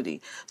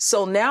opportunity.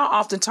 So now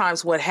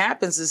oftentimes what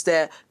happens is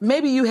that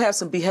maybe you have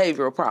some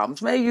behavioral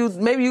problems.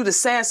 Maybe you the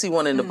sassy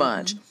one in the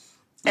bunch.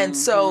 And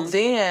so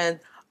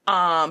then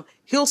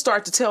he'll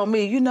start to tell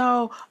me, you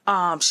know,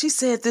 she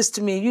said this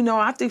to me, you know,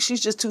 I think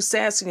she's just too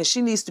sassy and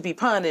she needs to be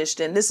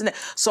punished and this and that.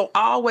 So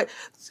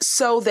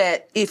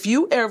that if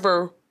you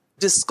ever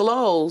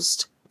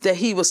disclosed that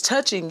he was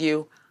touching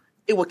you,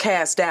 it would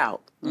cast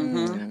doubt.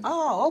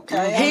 Oh,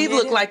 okay. He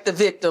looked like the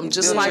victim,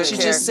 just like she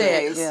just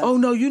said. Yeah. Oh,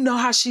 no, you know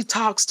how she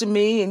talks to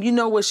me and you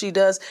know what she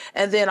does.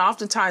 And then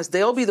oftentimes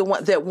they'll be the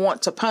one that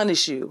want to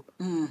punish you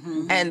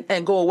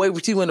and go away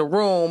with you in a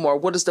room, or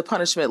what does the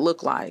punishment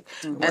look like?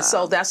 Wow. And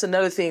so that's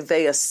another thing.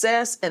 They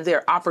assess and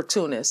they're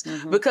opportunists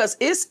because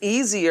it's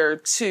easier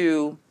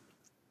to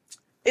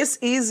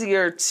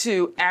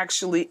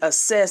actually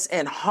assess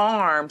and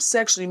harm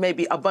sexually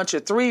maybe a bunch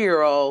of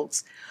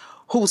 3-year-olds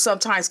who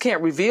sometimes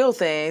can't reveal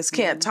things,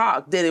 can't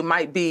talk, then it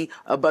might be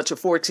a bunch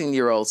of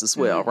 14-year-olds as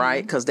well,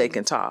 right? Because they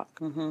can talk.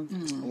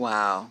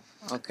 Wow.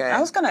 Okay. I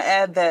was going to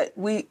add that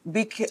we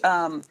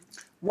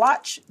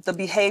watch the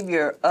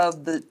behavior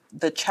of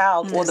the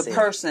child or the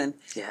person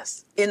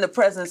Yes. in the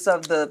presence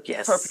of the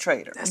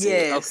perpetrator. That's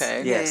it.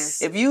 Okay.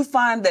 Yes. If you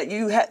find that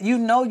you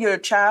know your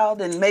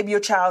child and maybe your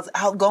child's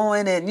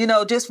outgoing and,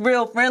 just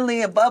real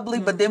friendly and bubbly,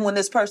 but then when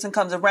this person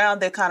comes around,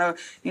 they're kind of,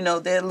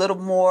 they're a little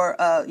more,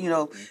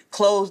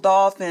 closed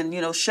off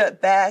and,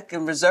 shut back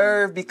and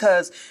reserved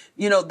because,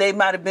 they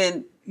might have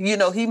been,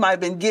 he might have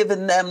been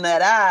giving them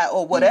that eye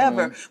or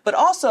whatever. But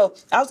also,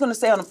 I was going to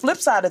say on the flip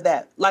side of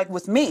that, like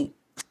with me,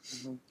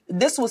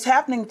 this was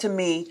happening to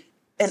me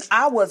and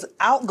I was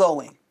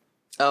outgoing.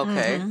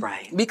 Okay.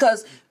 Right.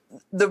 Because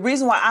the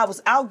reason why I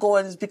was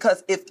outgoing is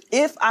because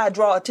if I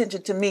draw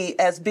attention to me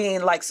as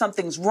being like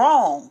something's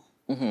wrong,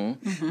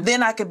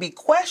 then I could be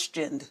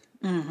questioned.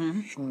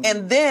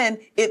 And then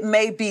it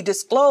may be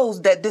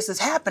disclosed that this is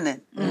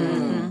happening.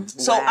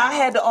 So I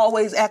had to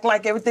always act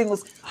like everything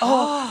was,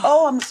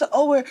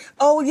 we're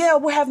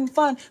having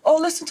fun. Oh,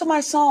 listen to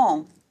my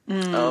song.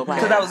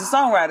 Because I was a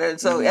songwriter.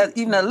 So as,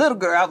 even a little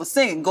girl, I was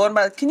singing, going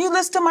about, can you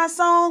listen to my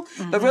song?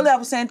 But really I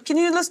was saying, can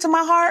you listen to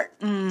my heart?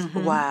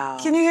 Wow.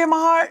 Can you hear my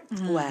heart?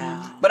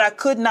 Wow. But I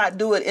could not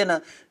do it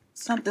in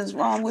something's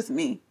wrong with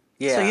me.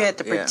 Yeah. So you had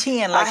to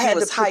pretend like I had you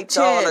was to hyped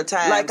all the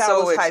time. Like I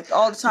was hyped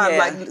all the time, Yeah.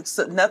 like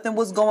nothing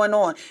was going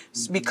on.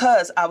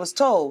 Because I was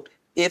told,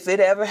 if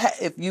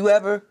you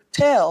ever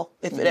tell,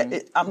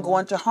 I'm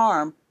going to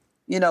harm,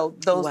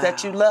 those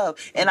that you love.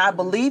 And I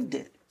believed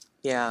it.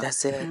 Yeah.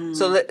 That's it.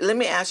 So let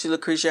me ask you,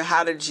 Lucretia,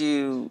 how did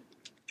you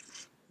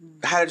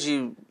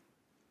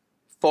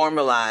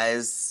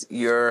formalize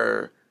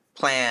your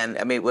plan?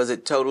 I mean, was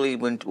it totally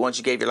once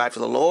you gave your life to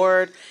the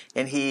Lord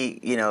and he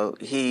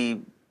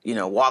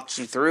walked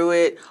you through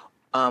it?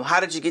 How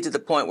did you get to the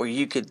point where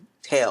you could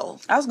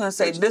tell? I was going to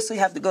say, this you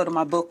have to go to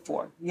my book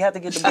for. You have to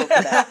get the book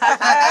for that.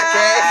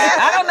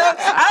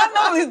 I don't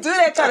normally do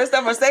that kind of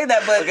stuff or say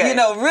that, but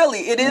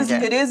really, it is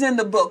in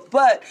the book.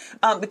 But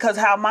because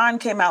how mine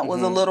came out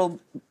was a little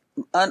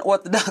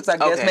unorthodox, I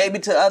guess, maybe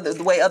to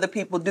the way other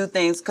people do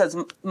things, because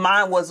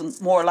mine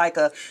was more like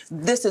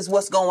this is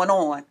what's going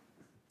on.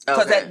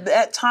 Because at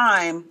that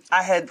time,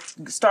 I had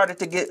started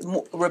to get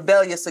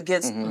rebellious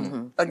against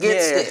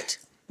it.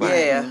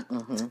 Right. Yeah.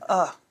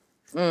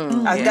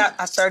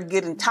 I started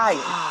getting tired.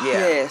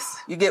 Yeah. Yes.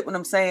 You get what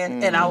I'm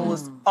saying? And I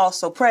was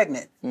also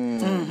pregnant.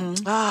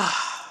 Yeah.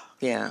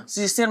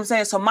 So you see what I'm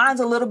saying? So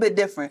mine's a little bit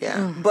different.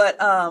 Yeah. But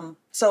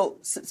so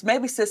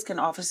maybe Sis can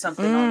offer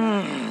something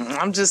on that.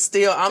 I'm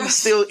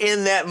still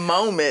in that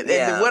moment.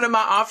 Yeah. And what am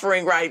I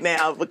offering right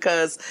now?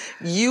 Because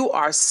you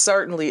are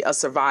certainly a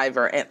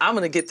survivor, and I'm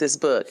going to get this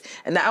book.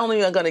 And not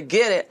only am I going to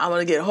get it, I'm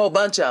going to get a whole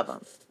bunch of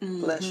them.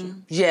 Bless you.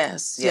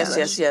 Yes.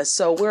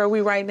 So where are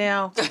we right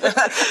now?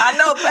 I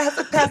know,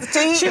 Pastor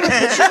T.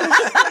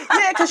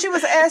 because she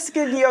was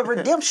asking your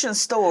redemption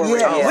story.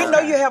 Yeah. We know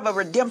you have a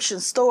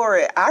redemption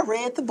story. I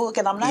read the book,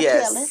 and I'm not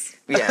telling.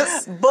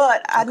 Yes.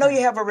 But I know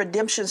you have a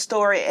redemption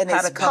story, and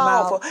it's come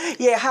powerful. out.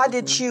 Yeah, how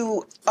did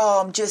you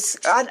I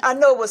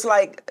know it was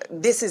like,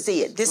 this is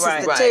it. This is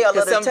the tale of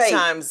the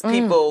sometimes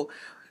people,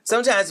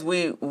 sometimes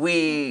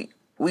we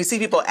see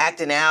people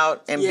acting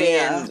out and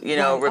being,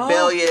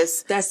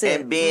 rebellious. That's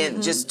it. And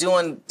being just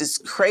doing this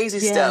crazy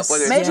Yes. stuff,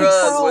 whether Maybe it's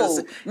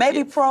drugs.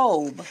 Maybe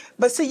probe.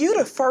 But see, you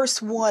the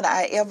first one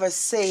I ever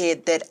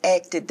said that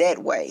acted that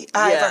way.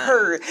 I ever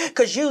heard.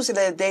 Because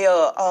usually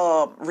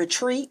they'll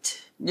retreat.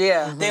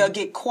 Yeah. They'll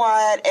get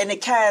quiet and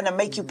it kind of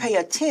make you pay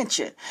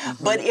attention.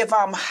 But if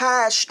I'm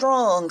high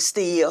strung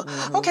still,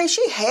 okay,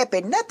 she happy.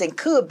 Nothing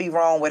could be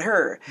wrong with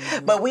her.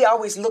 But we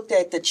always looked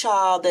at the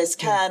child that's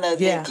kind of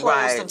then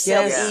closed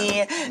themselves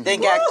in,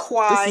 then got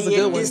quiet.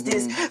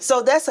 This.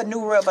 So that's a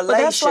new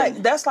revelation.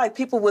 But that's like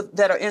people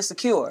that are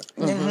insecure.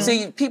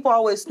 See, people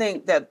always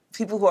think that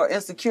people who are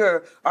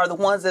insecure are the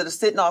ones that are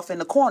sitting off in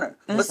the corner.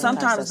 But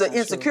sometimes the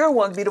insecure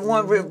ones be the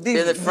one be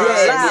In the front,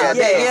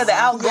 the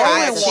outgoing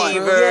high one.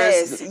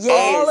 achievers,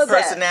 all of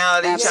that.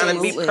 personality, trying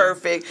to be Absolutely.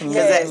 perfect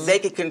because they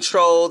can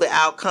control the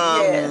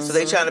outcome. Yes. So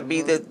they trying to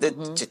be the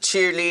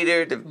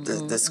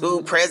cheerleader, the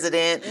school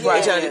president.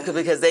 They trying to,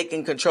 because they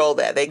can control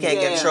that. They can't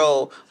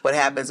control what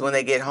happens when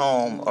they get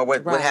home or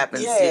what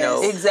happens.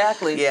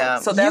 Exactly. Yeah.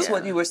 So that's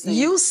what you were saying.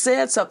 You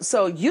said something,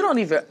 so you don't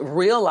even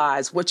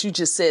realize what you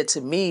just said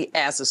to me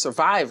as a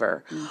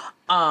survivor,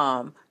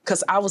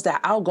 because I was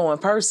that outgoing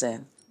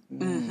person.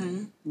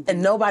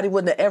 And nobody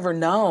would have ever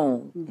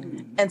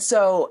known. And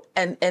so,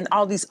 and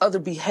all these other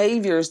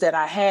behaviors that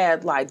I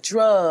had, like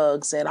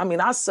drugs, and I mean,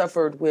 I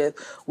suffered with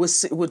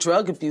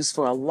drug abuse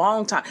for a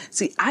long time.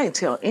 See, I didn't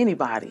tell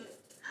anybody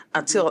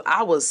until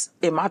I was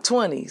in my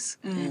 20s.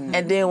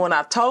 And then when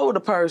I told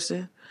a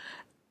person,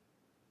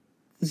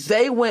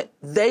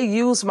 they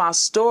used my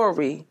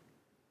story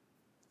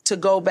to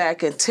go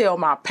back and tell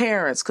my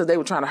parents because they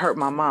were trying to hurt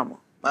my mama.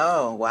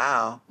 Oh,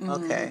 wow.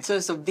 Okay. So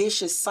it's a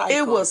vicious cycle.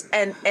 It was,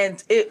 and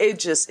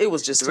it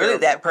was just Really,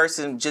 terrible. that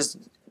person just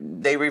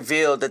they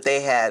revealed that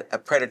they had a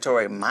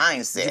predatory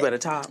mindset. You better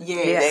talk.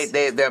 Yes.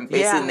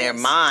 It's in their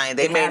mind.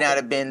 They may not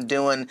have been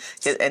doing,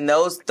 and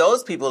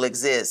those people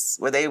exist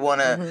where they want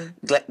to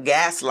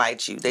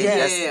gaslight you.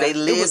 They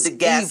live to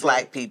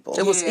gaslight people.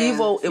 It was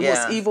evil. It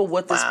was evil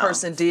what this Wow.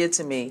 person did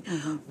to me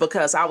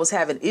because I was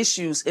having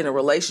issues in a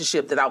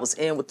relationship that I was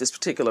in with this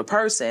particular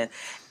person.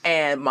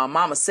 And my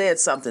mama said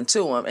something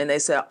to him, and they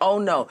said, "Oh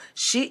no,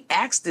 she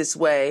acts this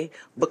way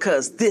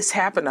because this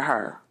happened to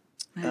her."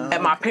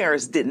 And my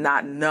parents did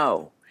not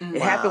know.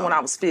 It happened when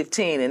I was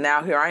 15, and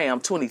now here I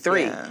am,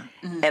 23,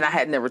 and I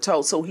had never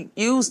told. So he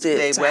used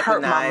it to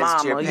hurt my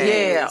weaponized your mama.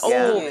 pain.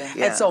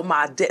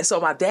 And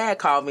so my dad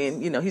called me,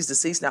 and he's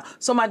deceased now.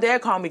 So my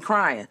dad called me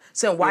crying,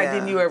 saying, "Why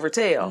didn't you ever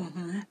tell?"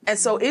 And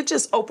so it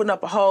just opened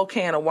up a whole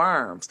can of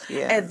worms.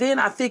 And then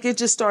I think it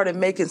just started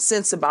making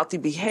sense about the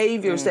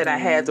behaviors that I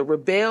had, the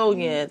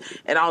rebellion,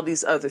 and all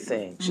these other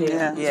things.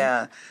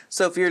 Yeah.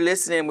 So if you're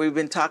listening, we've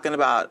been talking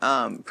about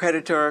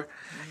predator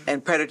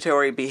and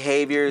predatory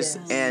behaviors,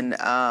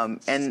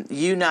 and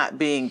you not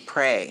being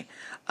prey.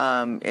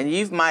 And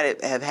you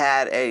might have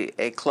had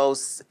a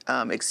close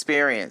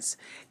experience,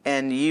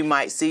 and you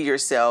might see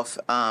yourself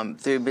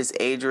through Miss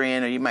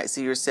Adrienne, or you might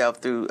see yourself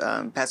through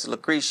Pastor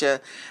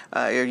Lucretia,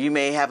 or you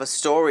may have a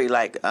story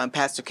like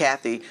Pastor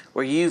Kathy,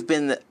 where you've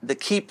been the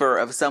keeper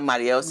of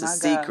somebody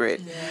else's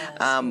secret.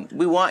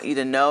 We want you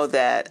to know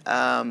that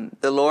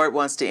the Lord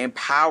wants to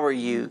empower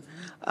you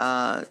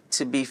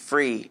to be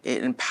free,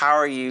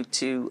 empower you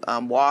to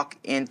walk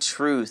in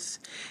truth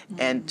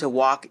and to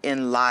walk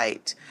in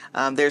light.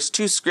 There's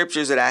 2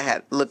 scriptures that I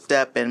had looked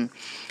up, and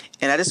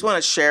I just want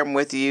to share them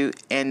with you,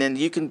 and then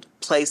you can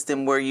place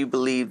them where you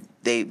believe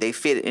they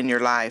fit in your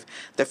life.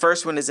 The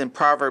first one is in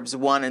Proverbs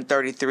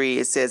 1:33.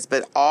 It says,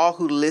 "But all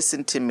who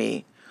listen to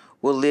me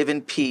will live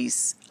in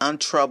peace,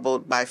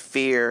 untroubled by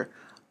fear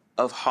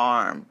of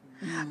harm."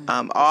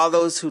 All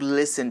those who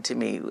listen to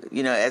me,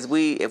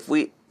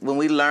 when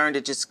we learn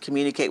to just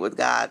communicate with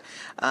God,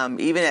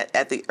 even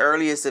at the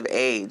earliest of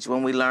age,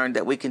 when we learn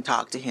that we can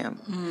talk to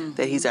Him,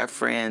 that He's our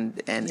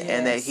friend, and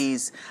that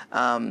He's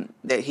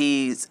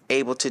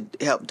able to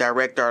help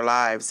direct our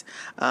lives.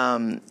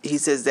 He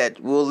says that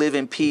we'll live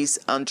in peace,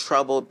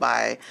 untroubled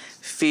by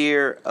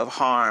fear of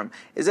harm.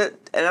 And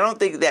I don't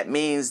think that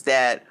means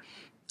that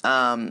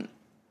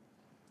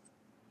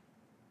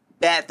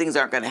bad things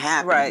aren't going to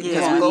happen, right?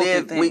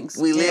 Because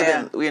we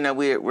live in,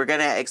 we're going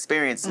to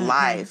experience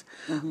life,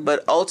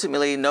 but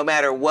ultimately, no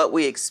matter what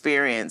we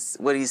experience,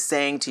 what He's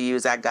saying to you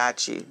is, "I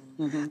got you."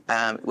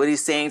 What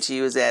He's saying to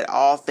you is that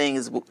all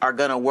things are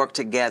going to work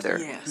together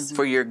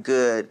for your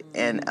good,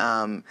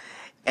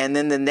 and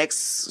then the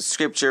next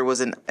scripture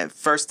was in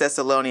 1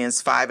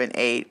 Thessalonians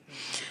 5:8.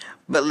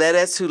 "But let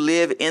us who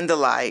live in the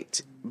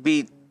light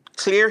be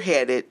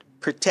clear-headed,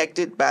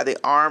 protected by the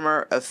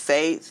armor of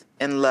faith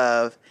and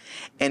love,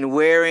 and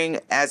wearing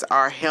as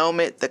our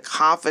helmet the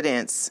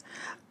confidence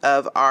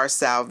of our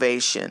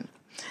salvation."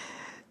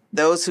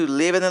 Those who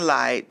live in the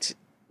light,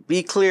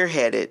 be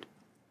clear-headed,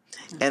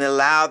 and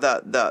allow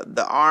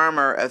the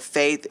armor of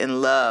faith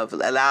and love,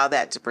 allow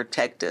that to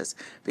protect us.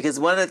 Because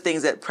one of the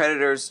things that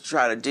predators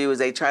try to do is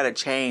they try to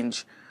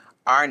change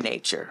our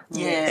nature.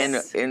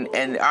 Yes.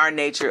 And our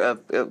nature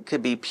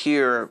could be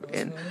pure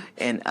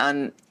and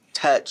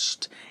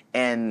untouched,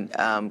 and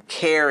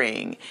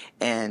caring,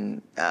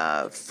 and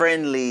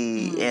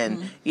friendly,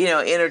 and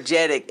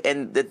energetic,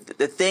 and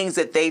the things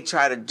that they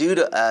try to do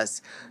to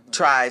us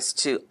tries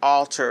to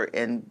alter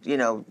and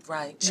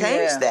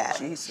change that.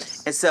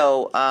 Jesus. And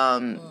so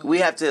we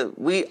have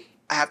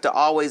to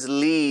always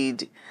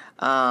lead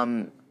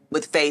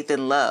with faith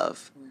and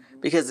love,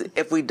 because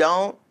if we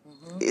don't,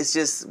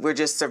 we're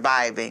just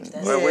surviving,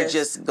 or we're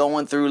just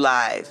going through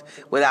life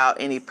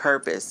without any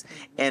purpose.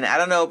 And I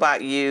don't know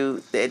about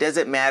you, it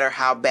doesn't matter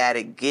how bad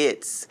it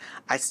gets.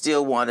 I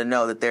still want to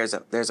know that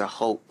there's a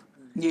hope.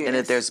 And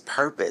that there's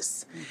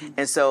purpose.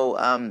 And so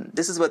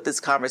this is what this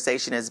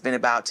conversation has been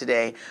about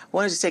today. I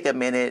wanted to take a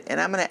minute,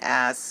 and I'm going to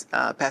ask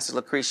Pastor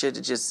Lucretia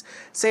to just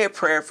say a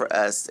prayer for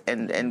us,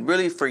 and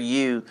really for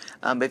you,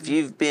 if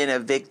you've been a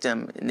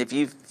victim, and if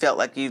you've felt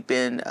like you've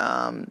been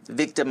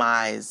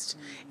victimized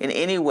in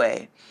any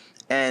way.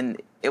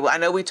 And I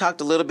know we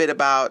talked a little bit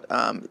about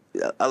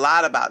a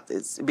lot about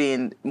this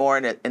being more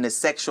in a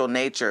sexual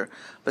nature,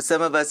 but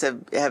some of us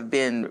have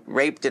been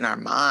raped in our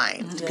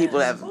minds. People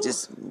have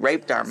just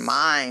raped our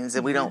minds,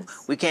 and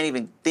we can't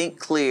even think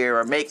clear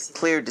or make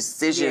clear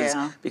decisions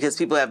because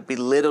people have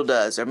belittled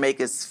us or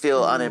make us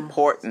feel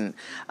unimportant.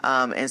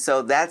 And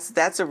so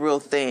that's a real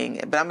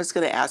thing. But I'm just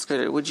going to ask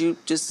her, would you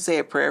just say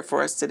a prayer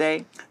for us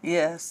today?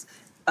 Yes.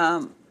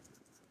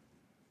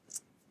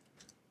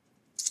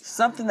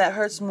 Something that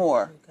hurts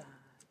more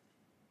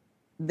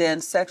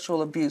than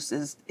sexual abuse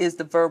is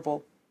the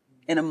verbal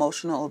and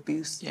emotional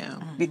abuse.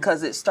 Yeah.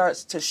 Because it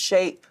starts to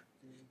shape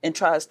and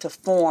tries to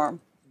form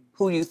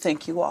who you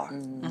think you are.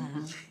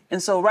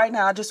 And so right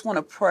now I just want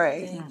to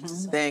pray.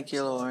 Thank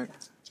you, Lord.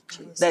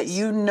 That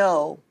you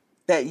know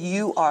that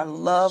you are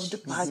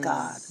loved by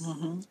God.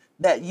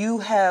 That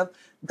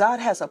God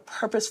has a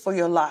purpose for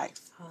your life.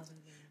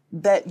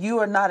 that you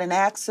are not an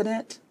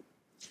accident.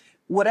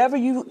 Whatever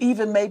you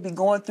even may be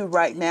going through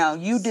right now,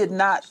 you did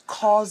not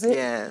cause it.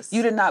 Yes.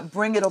 You did not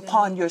bring it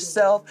upon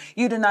yourself.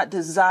 You did not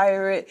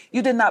desire it.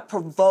 You did not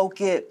provoke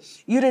it.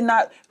 You did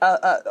not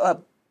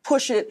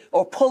push it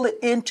or pull it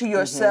into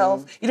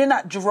yourself. You did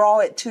not draw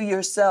it to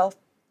yourself.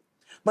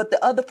 But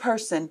the other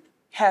person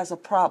has a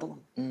problem.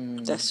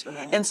 That's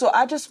right. And so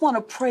I just want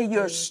to pray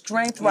your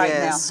strength right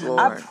Yes, now. Lord.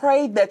 I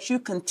pray that you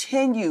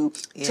continue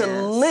to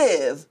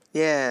live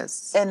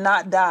Yes. and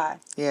not die.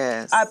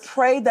 Yes. I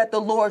pray that the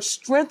Lord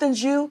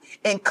strengthens you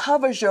and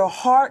covers your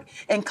heart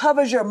and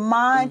covers your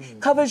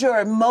mind, covers your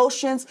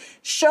emotions,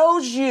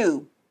 shows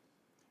you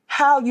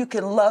how you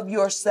can love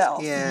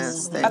yourself.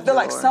 Yes. Thank I feel you,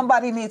 like Lord.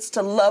 somebody needs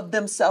to love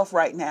themselves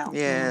right now.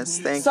 Yes.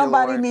 Thank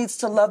Somebody you, Lord. needs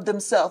to love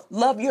themselves.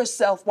 Love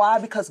yourself. Why?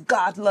 Because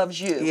God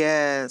loves you.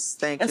 Yes.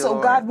 Thank And you, so,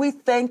 Lord. God, we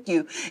thank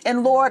you.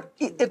 And Lord,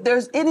 if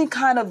there's any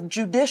kind of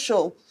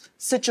judicial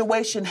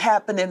situation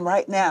happening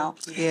right now,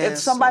 if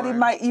Yes, somebody Lord.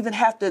 might even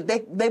have to,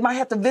 they might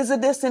have to visit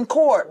this in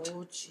court.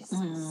 Oh, Jesus.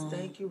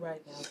 Thank you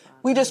right now, Father.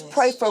 We just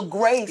pray for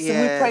grace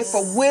and we pray Yes.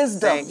 for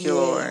wisdom. Thank you,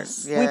 Lord.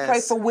 Yes. We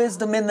pray for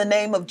wisdom in the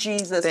name of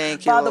Jesus.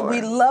 Thank you, Father, Lord. we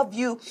love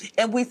you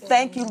and we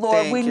thank you, Lord.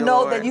 Thank we you,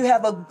 know Lord. that you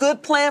have a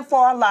good plan for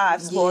our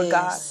lives, Lord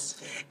God. Yes.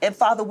 And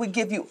Father, we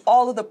give you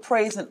all of the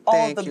praise and all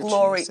Thank of the you,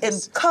 glory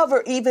Jesus. and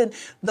cover even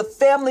the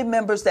family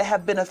members that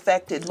have been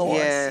affected, Lord.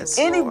 Yes,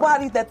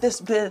 Anybody that has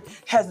been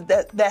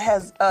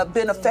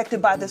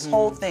affected by this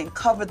whole thing,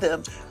 cover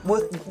them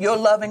with your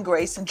love and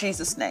grace in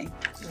Jesus' name.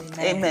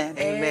 Amen.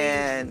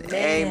 Amen.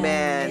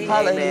 Amen.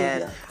 Hallelujah.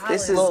 Amen.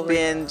 This has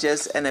been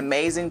just an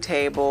amazing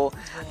table.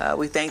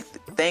 We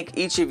thank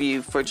each of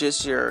you for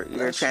just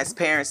your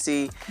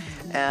transparency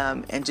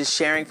and just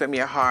sharing from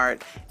your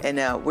heart.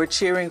 And we're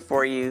cheering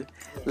for you.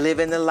 Live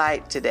in the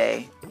light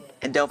today.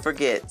 And don't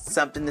forget,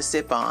 Something to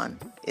Sip On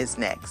is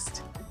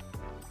next.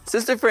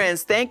 Sister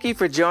friends, thank you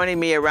for joining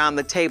me around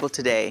the table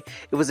today.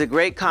 It was a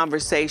great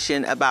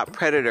conversation about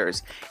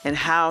predators and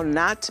how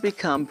not to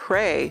become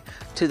prey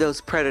to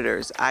those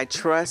predators. I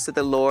trust that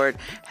the Lord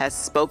has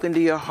spoken to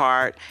your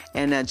heart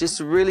and just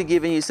really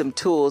given you some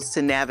tools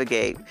to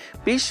navigate.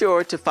 Be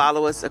sure to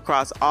follow us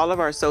across all of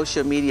our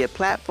social media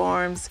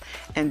platforms.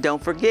 And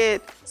don't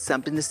forget,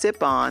 Something to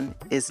Sip On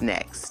is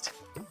next.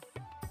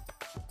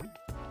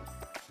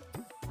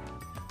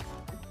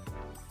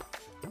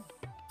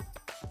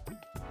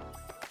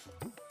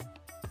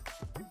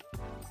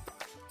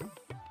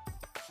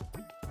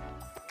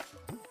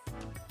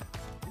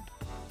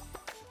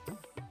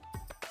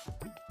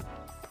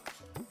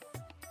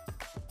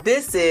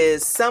 This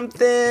is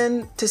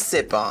Something to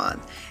Sip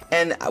On.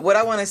 And what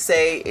I want to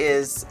say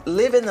is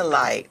live in the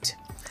light.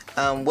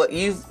 What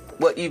you've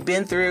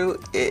been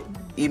through,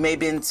 you may have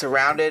been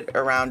surrounded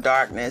around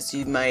darkness.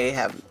 You may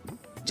have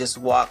just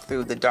walked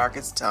through the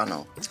darkest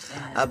tunnel.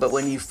 But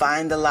when you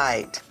find the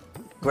light,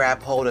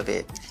 grab hold of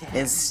it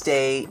and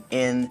stay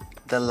in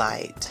the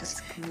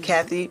light.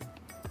 Kathy?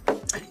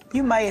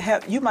 You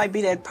might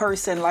be that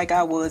person like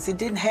I was. It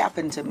didn't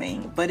happen to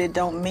me, but it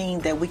don't mean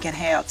that we can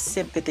have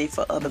sympathy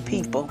for other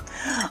people.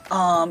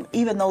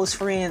 Even those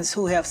friends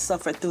who have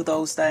suffered through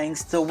those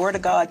things, the Word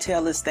of God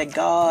tells us that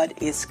God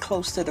is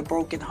close to the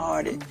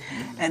brokenhearted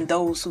and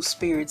those whose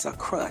spirits are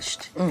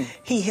crushed.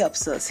 He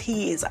helps us.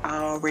 He is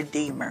our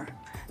Redeemer.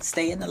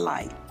 Stay in the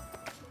light.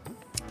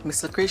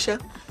 Miss Lucretia?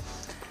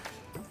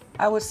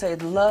 I would say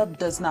love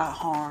does not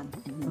harm.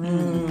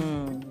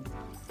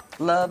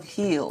 Love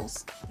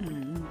heals.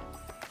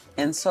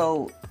 And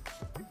so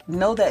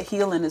know that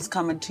healing is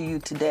coming to you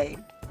today.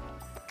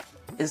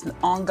 It's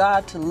on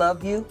God to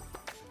love you.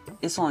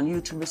 It's on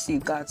you to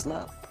receive God's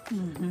love.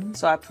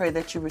 So I pray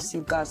that you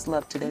receive God's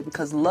love today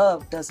because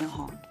love doesn't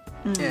harm.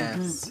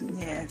 Yes.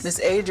 Yes.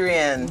 Miss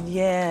Adrienne?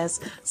 Yes.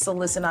 So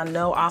listen, I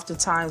know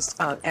oftentimes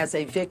as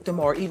a victim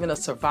or even a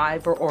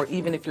survivor, or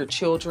even if your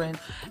children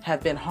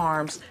have been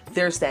harmed,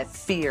 there's that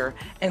fear.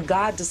 And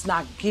God does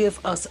not give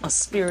us a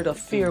spirit of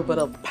fear, but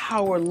of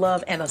power,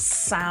 love, and a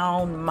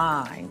sound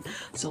mind.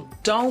 So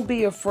don't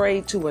be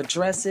afraid to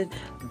address it.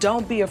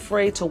 Don't be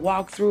afraid to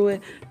walk through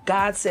it.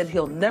 God said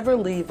He'll never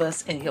leave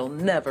us and He'll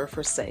never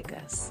forsake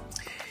us.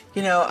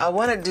 You know, I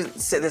wanted to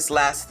say this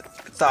last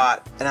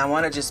thought, and I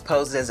want to just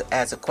pose it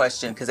as a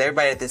question, because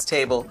everybody at this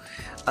table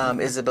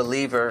is a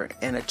believer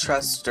and a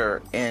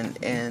truster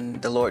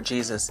in the Lord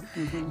Jesus.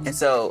 And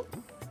so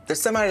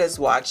there's somebody that's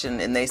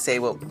watching and they say,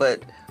 well,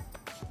 but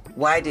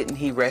why didn't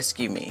He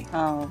rescue me?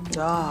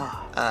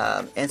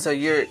 And so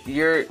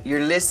you're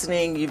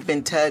listening, you've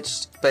been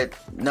touched, but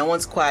no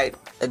one's quite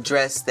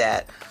addressed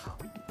that.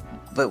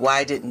 But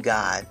why didn't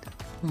God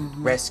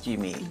rescue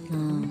me?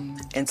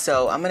 And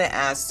so I'm going to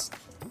ask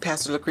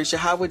Pastor Lucretia,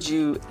 how would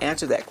you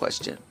answer that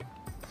question?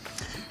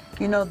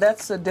 You know,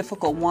 that's a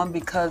difficult one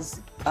because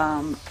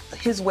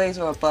His ways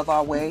are above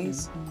our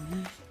ways.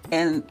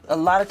 And a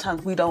lot of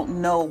times we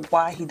don't know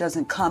why He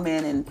doesn't come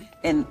in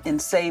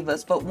and save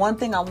us. But one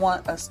thing I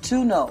want us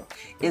to know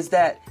is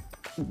that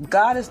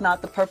God is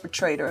not the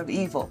perpetrator of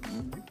evil.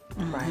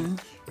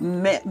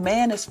 Right.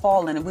 Man is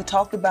fallen, and we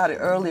talked about it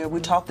earlier.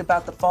 We talked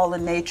about the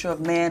fallen nature of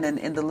man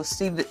and the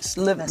lasciviousness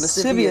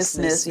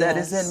that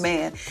is in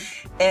man.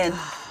 And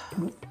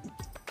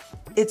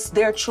it's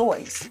their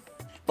choice.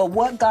 But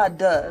what God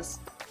does,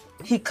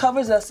 He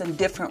covers us in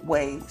different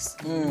ways.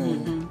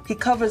 He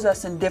covers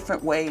us in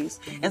different ways.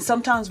 And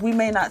sometimes we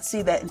may not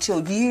see that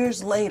until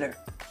years later.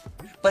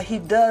 But He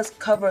does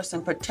cover us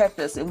and protect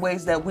us in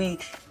ways that we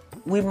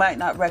might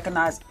not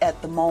recognize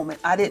at the moment.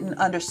 I didn't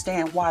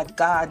understand why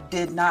God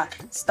did not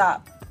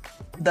stop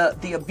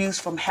the abuse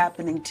from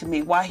happening to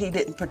me, why He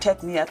didn't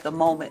protect me at the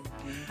moment.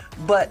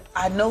 But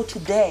I know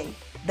today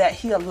that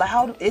He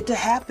allowed it to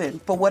happen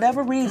for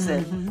whatever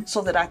reason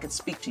so that I could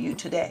speak to you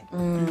today.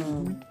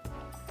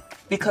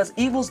 Because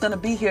evil's going to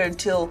be here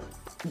until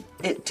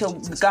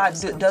God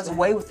does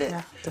away with it.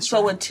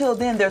 So until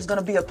then, there's going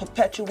to be a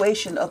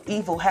perpetuation of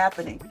evil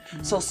happening.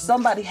 So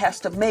somebody has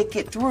to make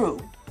it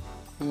through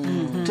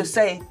to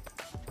say,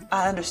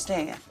 I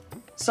understand.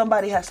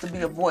 Somebody has to be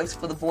a voice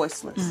for the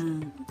voiceless.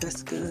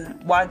 That's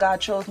good. Why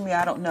God chose me,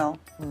 I don't know.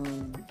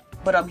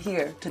 But I'm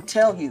here to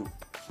tell you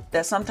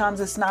that sometimes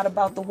it's not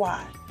about the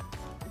why,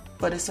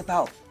 but it's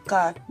about,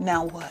 God,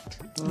 now what?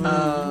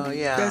 Oh,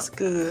 yeah. That's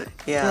good.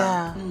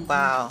 Yeah.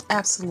 Wow.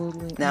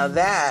 Absolutely. Now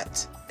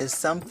that is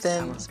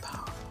something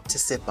to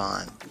sip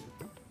on.